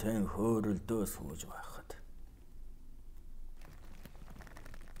бидэнтэй хөөрөлдөө сууж байхад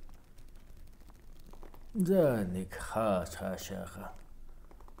за нэг хаашаага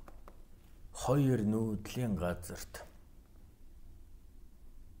хоёр нүүдлийн газарт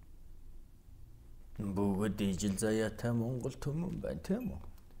бүгд ижил заяатай Монгол түмэн байна, тийм үү?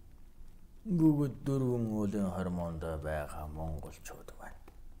 Бүгд дөрвөн уулын хормонд байгаа монголчууд байна.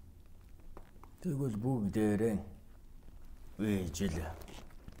 Тэгвэл бүгдээрээ ижил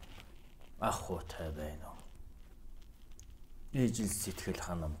ахуйтай байна уу? Ижил сэтгэл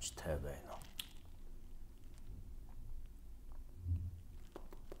ханамжтай байна уу?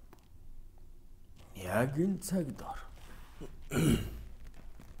 Яг энэ цагт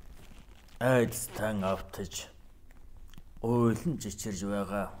айдстан автаж ойлон жичирж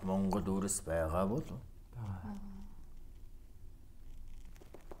байгаа Монгол үрс байгаа болов.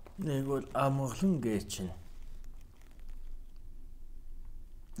 Нэг бол амгалан гээчин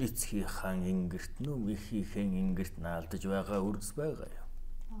эцгийн хаан ингэрт нүм ихийнхэн ингэрт наалдаж байгаа үрс байгаа юм.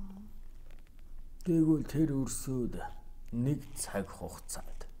 Тэгвэл тэр үрсүүд нэг цаг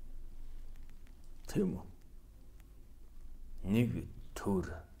хугацаанд тийм үү? Нэг төр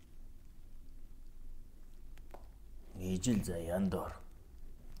ижил заяан дор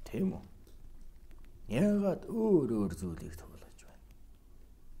тийм үү? Яагаад өөр зүйлийг тоглож байна?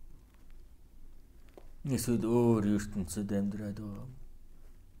 Эсвэл өөр ертөнцид амьдраад байгаа юм?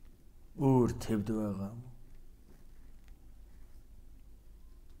 Өөр төвд байгаа юм?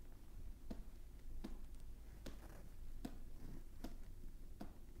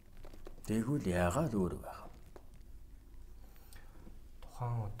 Тэгвэл яагаад өөр байх вэ?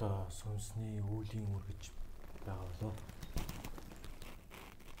 Тухайн одоо сүнсний үүлийн үргэж байгаа болов.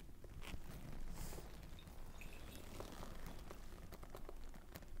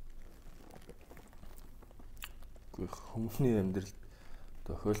 Хүмүүний амьдралд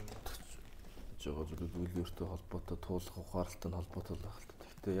тохиолдож байгаа зүйлүүд үйл өөртөө холбоотой туулах ухаарлалтай холбоотой байх л та.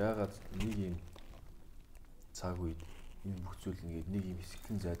 Гэхдээ яагаад нэг юм цаг үед энэ бүх зүйл ингээд нэг юм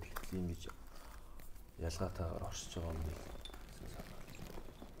хэсэгтэн зайд ихтэл юм гэж ялгаатайгаар оршиж байгаа юм бэ?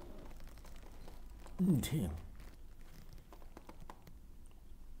 Тийм.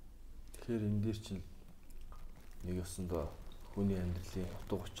 Тэгэхээр энэ дээр чинь нэг ёсондоо хүний амьдралын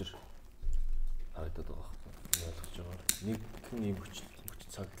утга учир харагдаад байгаа хэрэг ойлгож байгаа. Нэг юм хүч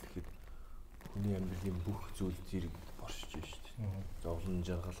цаг гэхэд хүний амьдралын бүх зүйл зэрэг боршиж байна шүү дээ. Зовлон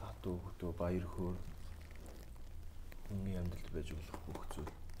жаргал, хатуу хөтөө, баяр хөөр хүний амьдралд байж болох бүх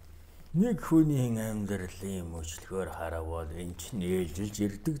зүйл. Нэг хүний амьдралын мөчлөгөөр харавал эн чинь ээлжилж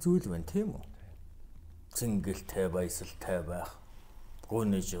ирдэг зүйл байна тийм үү? Цэнгэлтэй баясалтай байх,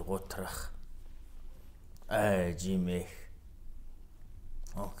 гүнэж гутрах, айж имэх,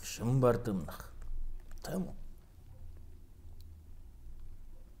 огшин бардамнах тийм үү?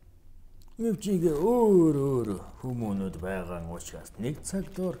 Нэвчигээ өөр хүмүүнүүд байгаа учраас нэг цаг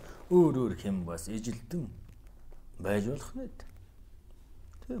дор өөр хэм бас ижилдэн байж болох нэт.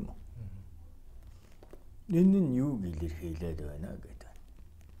 Тийм үү? Энэ нь юу илэрхийлээд байна гэдэг.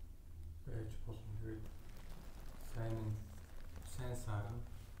 Байж болно. Тэгээд сайн сарн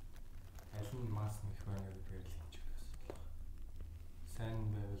аль нь мас нэх байна гэдгээр л хэлж байгаа. Сайн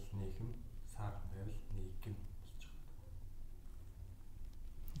байвал нийгэм, сарн байвал нийгэм болж байгаа.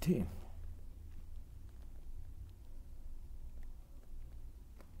 Тийм.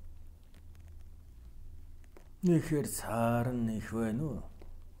 Нэхэр сарн их байна уу?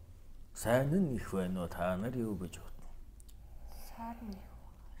 Сайн нь их байна уу? Та нар юу гэж бодно? Сарн их.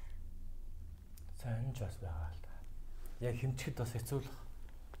 Сайн ч бас байгаа л да. Яг хэмчихэд бас хэцүү л.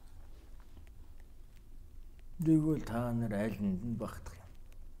 Тэгвэл та нар алинд нь багтах юм.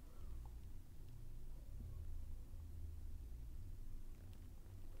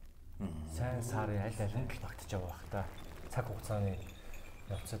 Сайн сарын аль алинд л багтаж байгаа бах та. Цаг хугацааны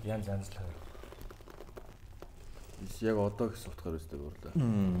явцад янз янзлах. Яг одоо гэсэн утгаар үстэй гурлаа.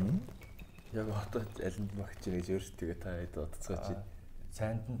 Яг одоо алинд багтаж байгаа гэж өөрсдөө та хэд бодцгооч.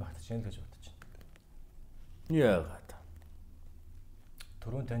 Сайнд нь багтаж байна гэж бодож байна. Яагаад?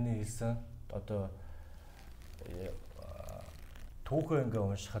 Түрүүн таны хэлсэн одоо түүхээ ингээ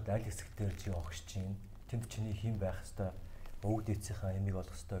уншихад аль хэсэгтэр чи огш чинь тэнд чиний хин байх хэвээр өвөг дээдсийнхаа эмийг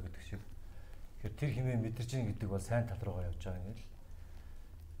олох хэвээр гэдэг шиг. Тэгэхээр тэр хэмээ мэдэрч ийн гэдэг бол сайн тал руугаа явж байгаа юм л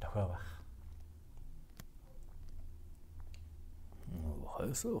дохио байх.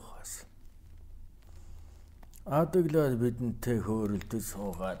 Хойсоохас. Адаглаад бидэнтэй хөөрөлдөж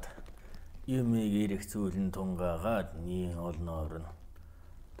суугаад юмыг ирэх зүйлэн тунгаагаад нийн олноор нь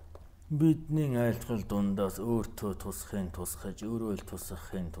бидний айлтгал дундаас өөртөө тусахын тусгаж өрөөл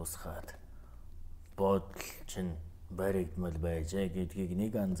тусахын тусгаад бодол чинь баригдмал байжээ гэдгийг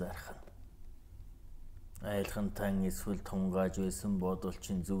нэг анзаарах нь. Айлхантан эсвэл тунгааж байсан бодол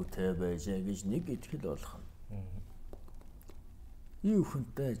чинь зүйтэй байжээ гэж нэг итгэл болох нь. Юу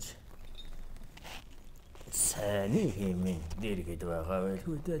хүнтэйч сайны хэмээн дэргэд байгаа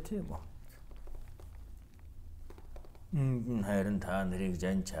байлгүй дээ тийм үү? Харин та нарыг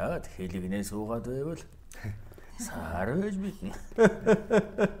жанчаад хэлэгнээ суугаад байвал сар байж биднэ.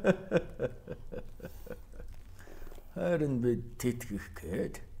 Харин бид тэтгэх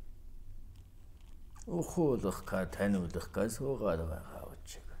гээд ухуулах ка таниулах ка суугаад байгаа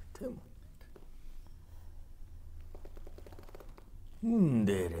учраас тийм үү?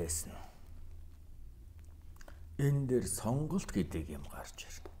 Дээрээс нь энэ дээр сонголт гэдэг юм гарч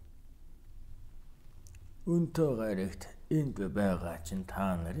ирнэ. Өнтөө гарагт энд байгаа чинь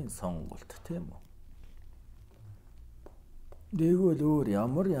та нарын сонголт тийм үү? Тэгвэл өөр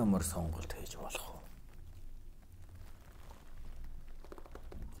ямар сонголт хийж болох вэ?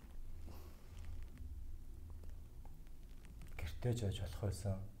 Гэртээ жойж болох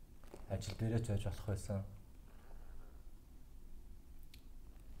байсан. Ажил дээрээ жойж болох байсан.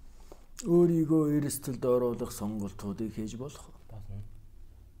 Өөрийгөө эрсдэлд оруулах сонголтуудыг хийж болох уу? Болно.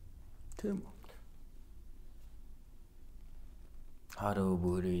 Тийм үү? Харуу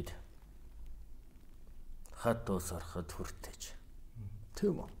бүрийд хат ус ороход хүртэж.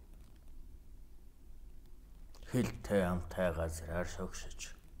 Тийм үү? Хилтэй амтай газраар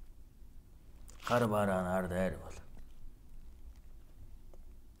шогшиж. Хар бараанаар дайрвал.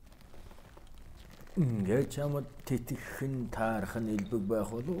 Ингээд чамд тэтгэхэн таарах нь элбэг байх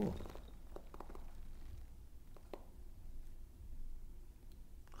болов уу?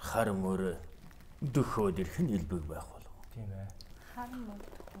 Хар мөр дөхөөд ирэх нь элбэг байх болов уу? Тийм ээ. Хар мөр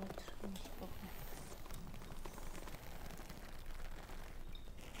дөхөөд ирэх нь элбэг.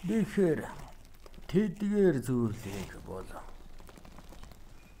 Тэгэхээр тэдгээр зүйлийг бол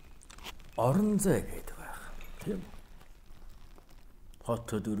орон зай гэдэг байх. Тийм үү?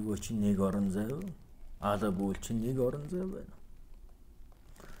 Хотод өргөө чинь нэг орон зай, алба бүл чинь нэг орон зай байна.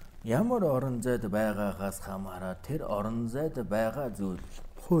 Ямар орон зайд байгаагаас хамаараад тэр орон зайд байгаа зүйл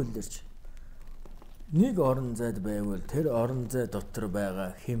хуйларч нэг орон зайд байвал тэр орон зай дотор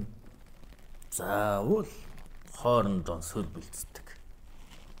байгаа хэм заавал хоорондоо сөлбөлцдөг.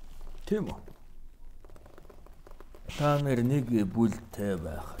 Тийм үү? Та нар нэг бүлтэй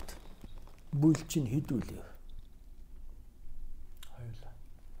байхад бүл чинь хэдүүлээ? Хоёулаа.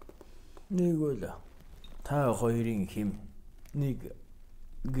 Нэг үл та хоёрын хэм нэг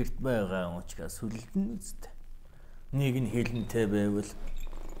гэрт байгаа учраас сүлдэн үстэ. Нэг нь хилэнтэй байвал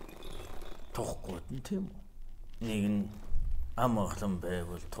тухгүй нь тийм үү? Нэг нь амгалан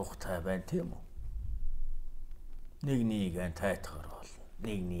байвал тухтай байна тийм үү? Нэгнийгэн тайтгаар болно.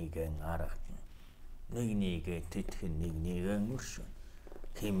 Нэгнийгэн аргадна. Нэгнийгэн тэтгэн, нэгнийгэн өршөн.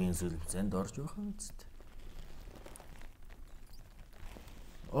 Хэмийн сүлбцэнд орж байх үстэ.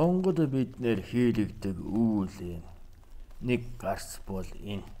 Онгод биднэр хийлэгдэг үүлийн нэг гарц бол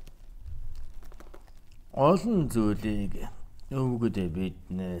энэ. Олон зүйлийг өвгөд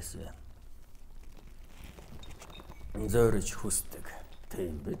биднээс зорж хүсдэг.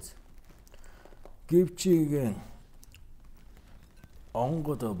 Тийм биз? Гэвчийг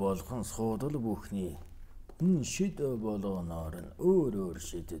онгод болгон суудал бүхний шид болгоноор нь өөр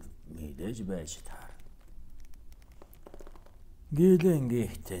шидэд мэдээж байж таар. Гэрлийн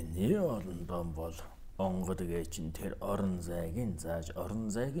гэхтээ олондон бол онгод гээ чин тэр орон зайг зааж орон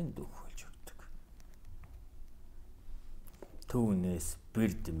зайг дөхүүлж өгдөг. Түүнээс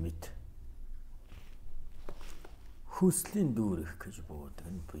бэрд мэд хүслийн дүүрэх гэж буудаг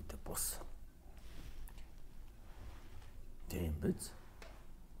нь бид бус. Тийм биз?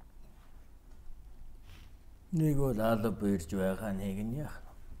 Нэг бол алба ирж байгаа нэг нь яах нь?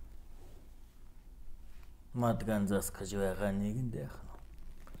 Мадган засгаж байгаа нэг нь яах нь?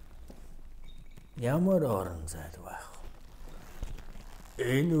 Ямар орон зайд байх вэ?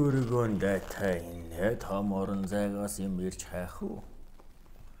 Энэ өргөөнд та энэ том орон зайгаас юм ирж хайх уу?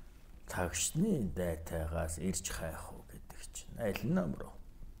 Тагшны дайтайгаас ирж хайх уу гэдэг чинь аль нам руу?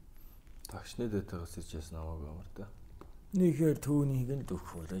 Тагшны дайтайгаас ирж яасан намайг амар та. Нэхэр түүнийг нь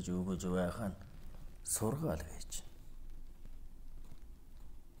дөхөөлж өгөж байх нь сургаал гэж.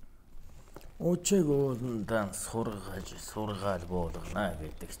 Учиг ууландан сургаж сургаал болгоно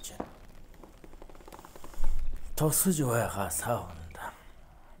гэдэг чинь. Тосож байгаа савнда.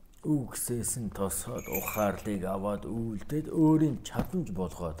 Үгсээс нь тосоод ухаарлыг аваад үйлдэл өөрийн чадамж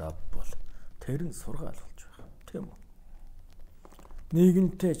болгоод авбал тэр нь сургаал болж байгаа. Тийм үү?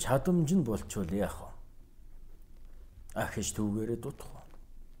 Нийгэмтэй чадамж нь болчвол яах вэ? Ахиж түүгээрээ дутах уу?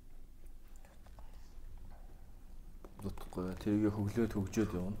 Дутахгүй. Тэргээ хөглөөд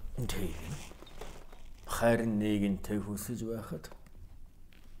хөгжөөд явна. Тийм. Харин нэгэнтэй хүсэж байхад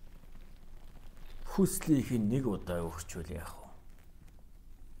хүслийг нэг удаа өгчвөл яах вэ?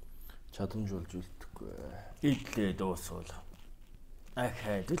 Чадамж болж үлдэхгүй. Идлээ дуусвал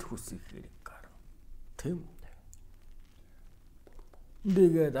ахаад л хүсэх хэрэг гарна. Тийм үү?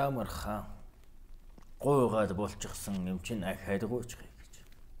 Тэгээд амархан гуйгаад болчихсон юм чинь ахаад гуйчихъя гэж.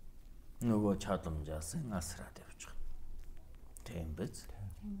 Нөгөө чадамжаас асраад явчих. Тийм биз?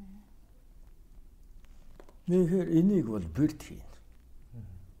 Нэхэр энийг бол бэрд хийн.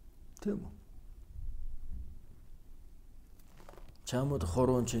 Тийм үү? Чамд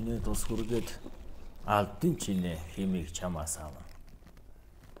хорон чинээ тус хүргээд алдын чинээ химийг чамаас авна.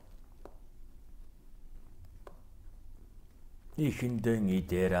 Ихэндэн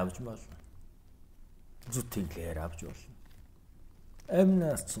идээр авч болно. Зүтгэлээр авч болно.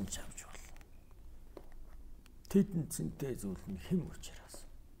 Амнаас ч авч болно. Тэдэн цэнтэй зүйл нь хэм учраас.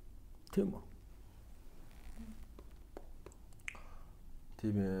 Тийм үү?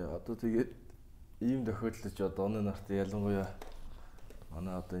 Тийм ээ. Одоо тэгээд ийм тохиолдолд ч одоо оны нарт ялангуяа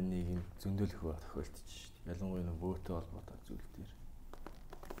манай одоо энийг зөндөөлөх ба тохиолдож шүү дээ. Ялангуяа нэг бөөтэй холбоотой зүйл дээр.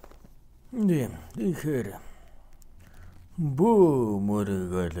 Тийм. Тэгэхээр бөө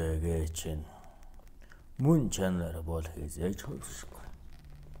мөргөлгээ чинь мөн чанар бол хязгаарч хөвсөхгүй.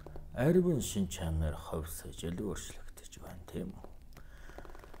 Арвин шин чанар хөвсөж өөрчлөгдөж байна, тийм үү?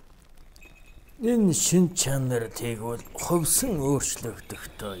 Энэ шин чанар тэгвэл хөвсөн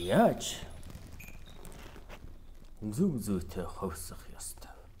өөрчлөгдөхдөө яаж зүг зүйтэй хөвсөх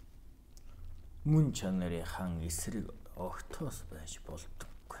ёстой. Мөн чанарын эсрэг огтоос байж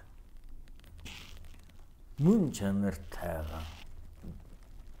болдоггүй. Мөн чанартайгаа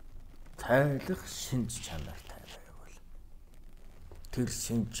тайлах шинж чанартай байвал тэр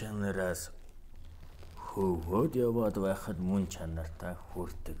шинж чанараас хөвгөөд яваад байхад мөн чанартай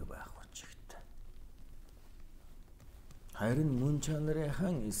хүрдэг байх учиртай. Харин мөн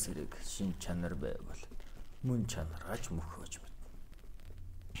чанарын эсрэг шинж чанар байвал мөн чанараач мөхөөж мэднэ.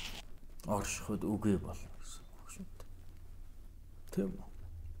 Оршиход үгүй болно гэсэн үг шүү дээ. Тийм үү?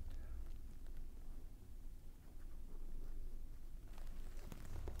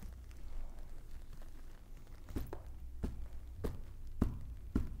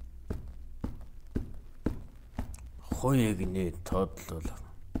 Хоёрны тодлол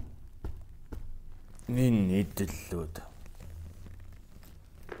энэ эдлүүд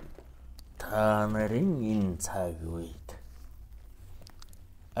та нарын энэ цаг үед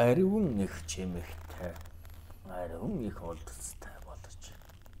ариун их чимэгтэй ариун их олдцтай болж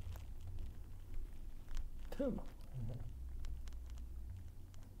тийм үү?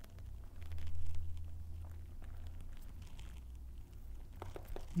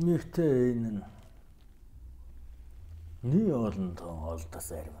 Нэгтэй энэ нэг олон тон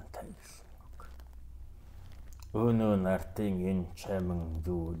олдос ариунтай гэсэн үг. Өнөө нартын энэ чамин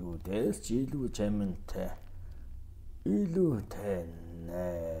зүйлүүдээс ч илүү чаминтай илүүтэй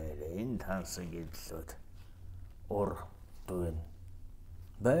нэрийн тансаг идлүүд ур дуун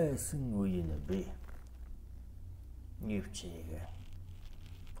байсан үеийн би нэвчээгээ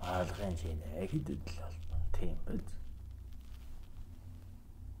алган жинэ хэдэд л болно тийм биз?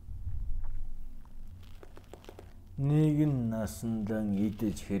 Нэгэн насндан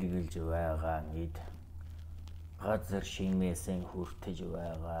идэж хэрглэж байгаа эд газар шимээсэн хүртэж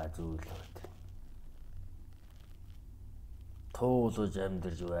байгаа зүйлүүд туулж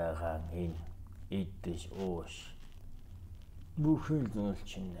амьдарч байгаа энэ идэж ууш бүхэл зүйл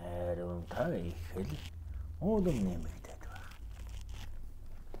чинь ариун та ихэл уулам нэмэгдээд байна.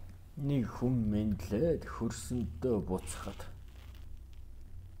 Нэг хүн мэдлээд хөрсөндөө буцахад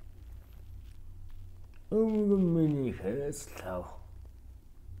өвгөн миний хэслав.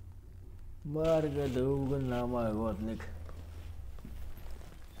 Маргал өвгөн намайг бол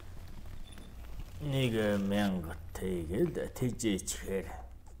нэг мянга тэгэл тэжээчхээр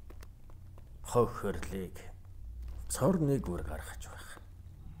хохирлыг цор нэг үр гаргаж байх.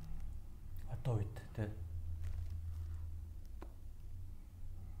 Одоо үед тий.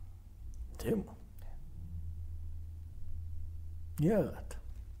 Тийм үү? Яагаад?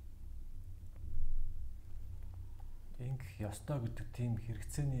 Ингэх ёстой гэдэг тийм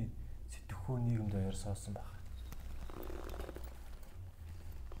хэрэгцээний сэтгэхүй нийгэмд баяр соосон байна.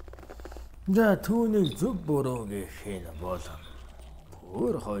 За түүнийг зөв буруу гэх юм бол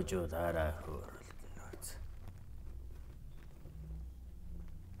өөр хойжоо дараа хөөрөлдсөн.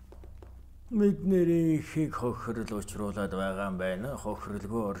 Мэднэрийн ихийг хохирол учруулад байгаа юм байна.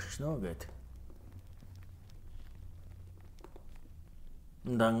 Хохирлгүй оршно гэд.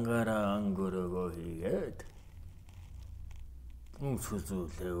 Дангаараа ангөрөөгөө хийгээд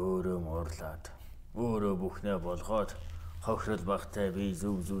үнсүзүүлээ өөрөө муурлаад өөрөө бүхнээ болгоод хохирол багтай би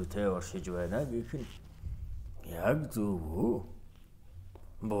зүг зүйтэй оршиж байна гэх нь яг зөв үү?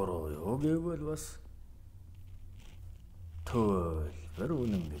 Буруу юу гэвэл бас төлбөр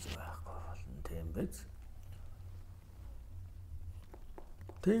үнэн гэж байхгүй болно тийм биз?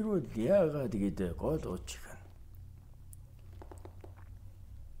 Тэгвэл яагаад гэдэг гол учир нь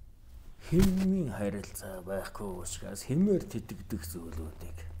хэмнэн харилцаа байхгүй учраас хэмээр тэтгдэх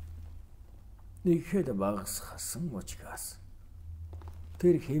зүйлүүдийг нэгэхэд багасгасан учраас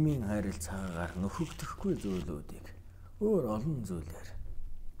тэр хэмийн харилцаагаар нөхөгдөхгүй зүйлүүдийг өөр олон зүйлээр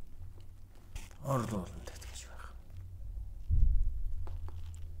орлуулна гэж байна.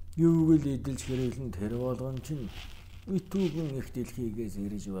 Юуг л эдэлж хэрэглэн тэр болгон чинь Итүүгэн их дэлхийгээс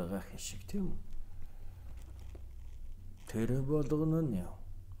ирж байгаа хишиг тийм үү? Тэр болгоно нь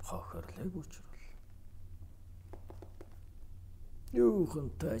хохирлыг учруул. Юухан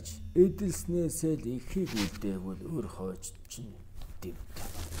тааж эдэлснээсээ л ихийг үлдээгүүл өр хойч чинь дэвтэ.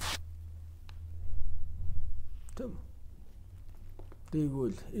 Тэм.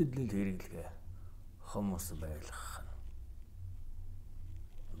 Тэгвэл эдэл хэрэглэгээ хүмүүс байлгах нь.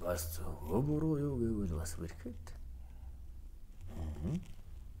 Бас буруу юу гэвэл бас бэрхэд.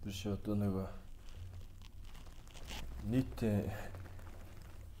 Биш одоо нэг нийт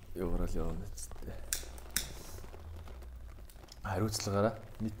яваарал явна гэжтэй. Хариуцлагаараа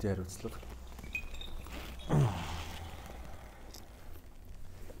нийтийн хариуцлага.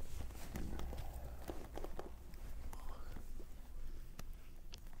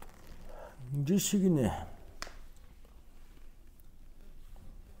 Жишг нэ.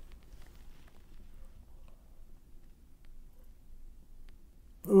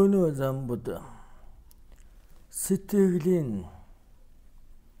 Өнөө замбод сэтгэлийн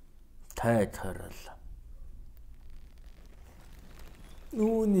тайтгарал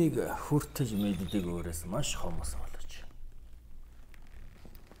үүнийг хүртэж мэддэг өөрөөс маш хомос болж.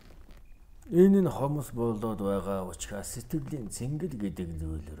 Энэ нь хомос болоод байгаа учраас сэтгэлийн цэнгэл гэдэг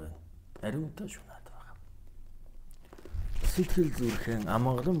зүйл рүү ариунтаа шунаад байгаа. Сэтгэл зүрхэн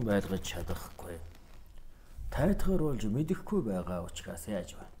амгалан байлгаж чадахгүй. Тайтгаруулж мэдэхгүй байгаа учраас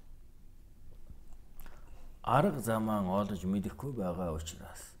яаж вэ? Арга замаа олж мэдэхгүй байгаа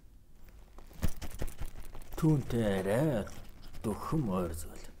учраас түүнтэй арай дөхөм ойр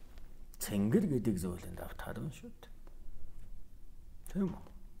зүйл. Цэнгэл гэдэг зүйлэнд автаарна шүү дээ. Тийм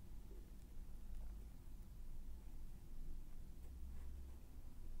үү?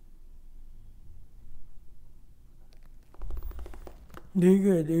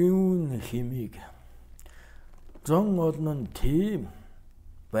 Тэгээд энэ химиг зон олон нь тийм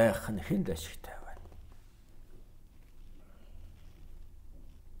байх нь хэнд ашигтай байна.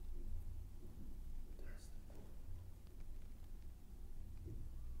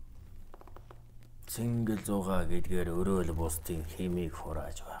 Цэнгэл зугаа гэдгээр өрөөл бусдын химиг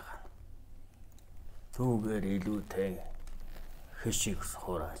хурааж байгаа. Түүгээр илүүтэй хишиг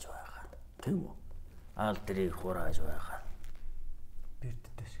хурааж байгаа. Тийм үү? Алдрыг хурааж байгаа.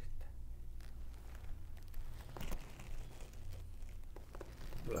 Бэрдтэй шигтэй.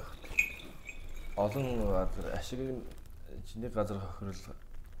 Олон газар ашиг нэг газар хохирол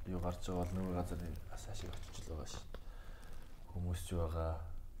юу гарч байгаа бол нөгөө газар бас ашиг очиж байгаа шүү. Хүмүүс ч байгаа.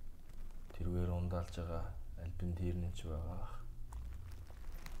 Тэргээр ундаалж байгаа альбин тэрнэж байгаа.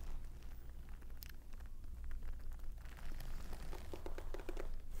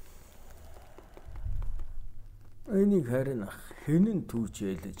 Энийг харин хинэн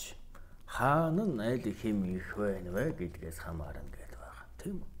түүчээлж хаана нь аль хэм их байна вэ гэдгээс хамаарна гэж байгаа.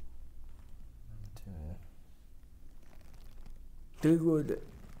 Тийм үү? Тийм. Тэгвэл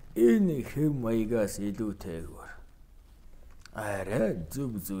энэ хэм маягаас илүүтэйгээр арай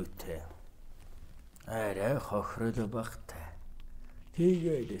зүв зүйтэй. Арай хохирол багтай.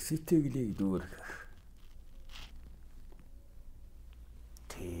 Тэгээд сэтгэлийг дүүргэх.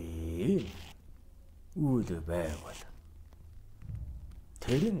 Тийм. Үйл байвал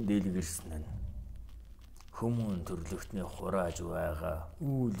тэрэн дэлгэрсэн нь хүмүүн төрлөختний хурааж байгаа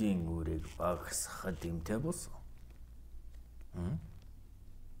үүлийн үрийг багасгахад дэмтэй болсон.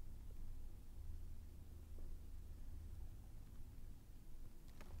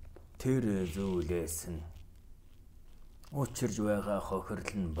 Тэр зүйлээс нь учирж байгаа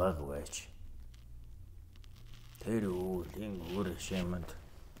хохирол нь баг байж тэр үүлийн үр шимэнд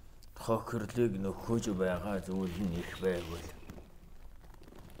хохирлыг нөхөж байгаа зүйл нь их байвал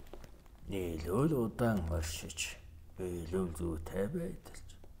нийлүүл удаан оршиж илүү зүйтэй байдалж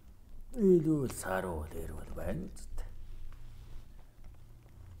илүү саруул ирвэл байна үстэ.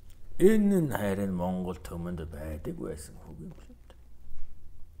 Энэ нь харин Монгол төмөнд байдаг байсан үг юм шүү дээ.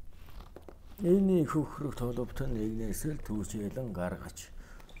 Энийг хөхрөх толбот нь нэгнээс л түүчээлэн гаргаж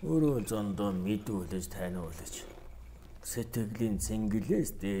өөрөө зондоо мэдүүлж таниулж сэтгэлийн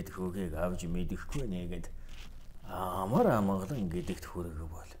цэнгэлээс дээд хөөгийг авч мэдэхгүй нэгэд амар амгалан гэдэгт хүрэх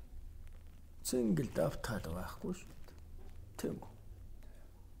бол цэнгэл давтаад байхгүй шүү дээ. Тийм үү?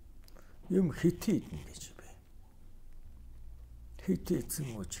 Юм хитийдэн гэж бэ. Хитээцэн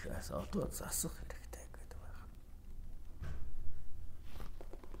учраас одоо засах хэрэгтэй гэдэг байна.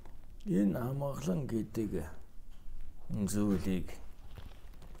 Энэ амгалан гэдэг зүйлийг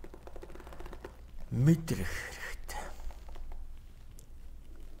мэдрэх хэрэгтэй.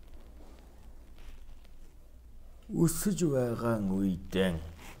 Өсөж байгаа үедээ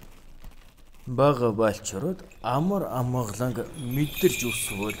бага балчрууд амар амгаланг мэдэрч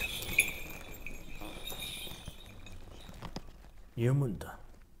өсвөл юмд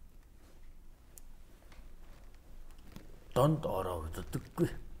донд орооддоггүй.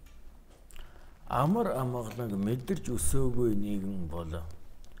 Амар амгаланг мэдэрч өсөөгүй нэгэн бол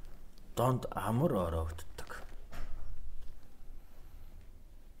донд амар орооддог.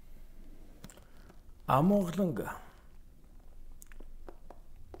 Амгаланг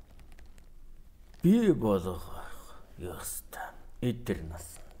бий болгох ёстой эдэр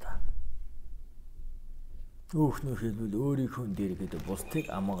насанда. Өөхнөө хэлбэл өөрийнхөө дэргэд бусдыг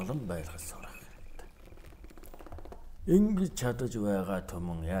амгалан байлгах сурах хэрэгтэй. Ингэж чадаж байгаа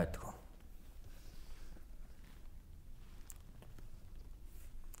түмэн яадгүй.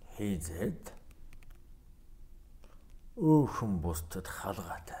 Хийзэд өөхөн бусдад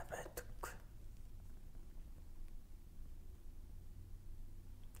халгаатай байдаггүй.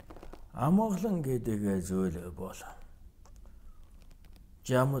 Амгалан гэдэг зүйл бол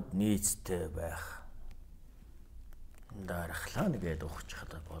жамд нийцтэй байх. Дарааллын гэдэг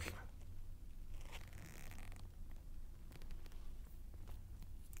ухчихдаг болно.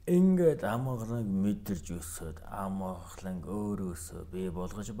 Ингээд амгаланг мэдэрч өсөд амгаланг өөрөөсөө бий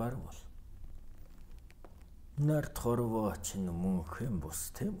болгож барвал нарт хорвоо чинь мөнхийн бус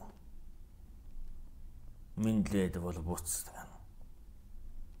тийм үү? Минлээд бол буцдаг.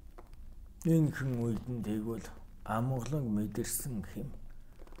 Энэхэн үйдэн тэгвэл амгаланг мэдэрсэн хэм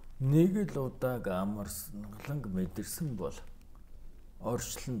нэг л удааг амгаланг мэдэрсэн бол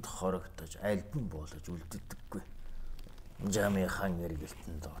орчлонд хорогдож альбан болж үлддэггүй. Жамийнхаа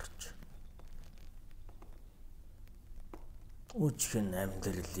эргэлтэнд орж үчхэн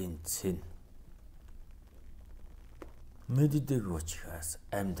амьдралын цэн мэддэг учраас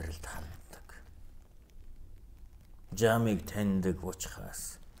амьдралд ханддаг. Жамыг таньдаг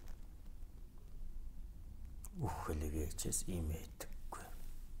учраас ухлэгээс имээдэггүй.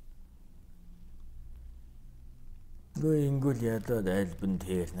 Гөө ингүүл ядаад альбан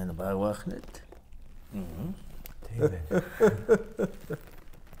тэрнэ багвах нэт. Тийм ээ.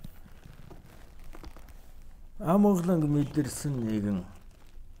 Амгаланг мэдэрсэн нэгэн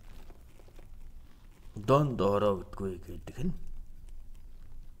донд ороодгүй гэдэг нь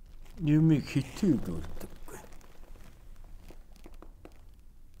юмыг хитээдүүлдэггүй.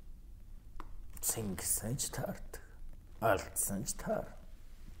 Чингис ч таардаг, алдсан ч таар,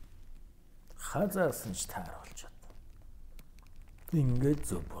 хазаасан ч таар болж чадна. Ингээд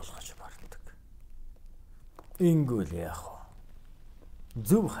зөв болгож бардаг. Ингүүл яах вэ?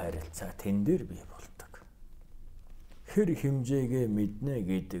 Зөв харилцаа тэн дээр бий болдог. Хэр хэмжээгээ мэднэ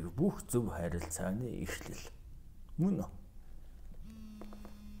гэдэг бүх зөв харилцааны эхлэл мөн үү?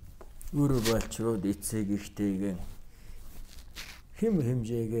 Өөр балчрууд эцэг ихтэйгэн хэм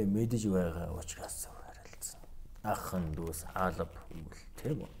хэмжээгээ мэдэж байгаа учраас зөв харилцсан. Ахын дүүс алба үйл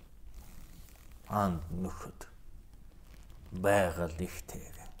тийм үү? Анд нөхөд байгаль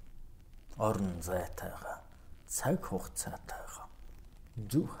ихтэйгэн орон зайтайгаа цаг хугацаатайгаа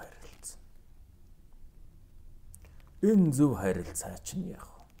зөв харилцсан. Энэ зөв харилцаа чинь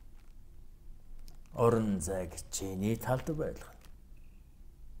яах вэ? Орон зайг чиний талд байлгана.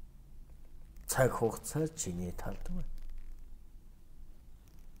 Цаг хугацаа чиний талд байна.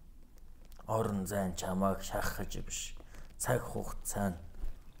 Орон зайн чамааг шахаж биш. Цаг хугацаа нь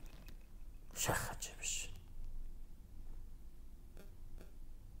шахаж биш.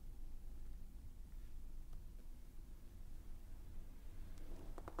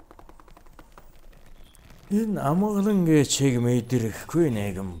 Энэ амгалангийн чиг мэдрэхгүй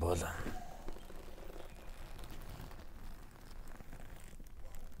нэгэн бол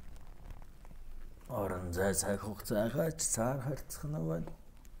орон зай цаг хугацаагаа ч цаар харьцах нь байна.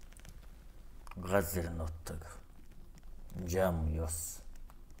 Газар нутаг, жам ёс,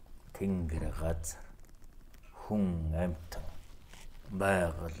 тэнгэр газар, хүн амьтан,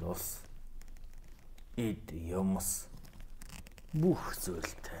 байгаль ус, эд юмс бүх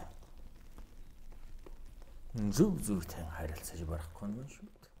зүйлтэй зөв зүйтэй харилцаж барахгүй юм шүү.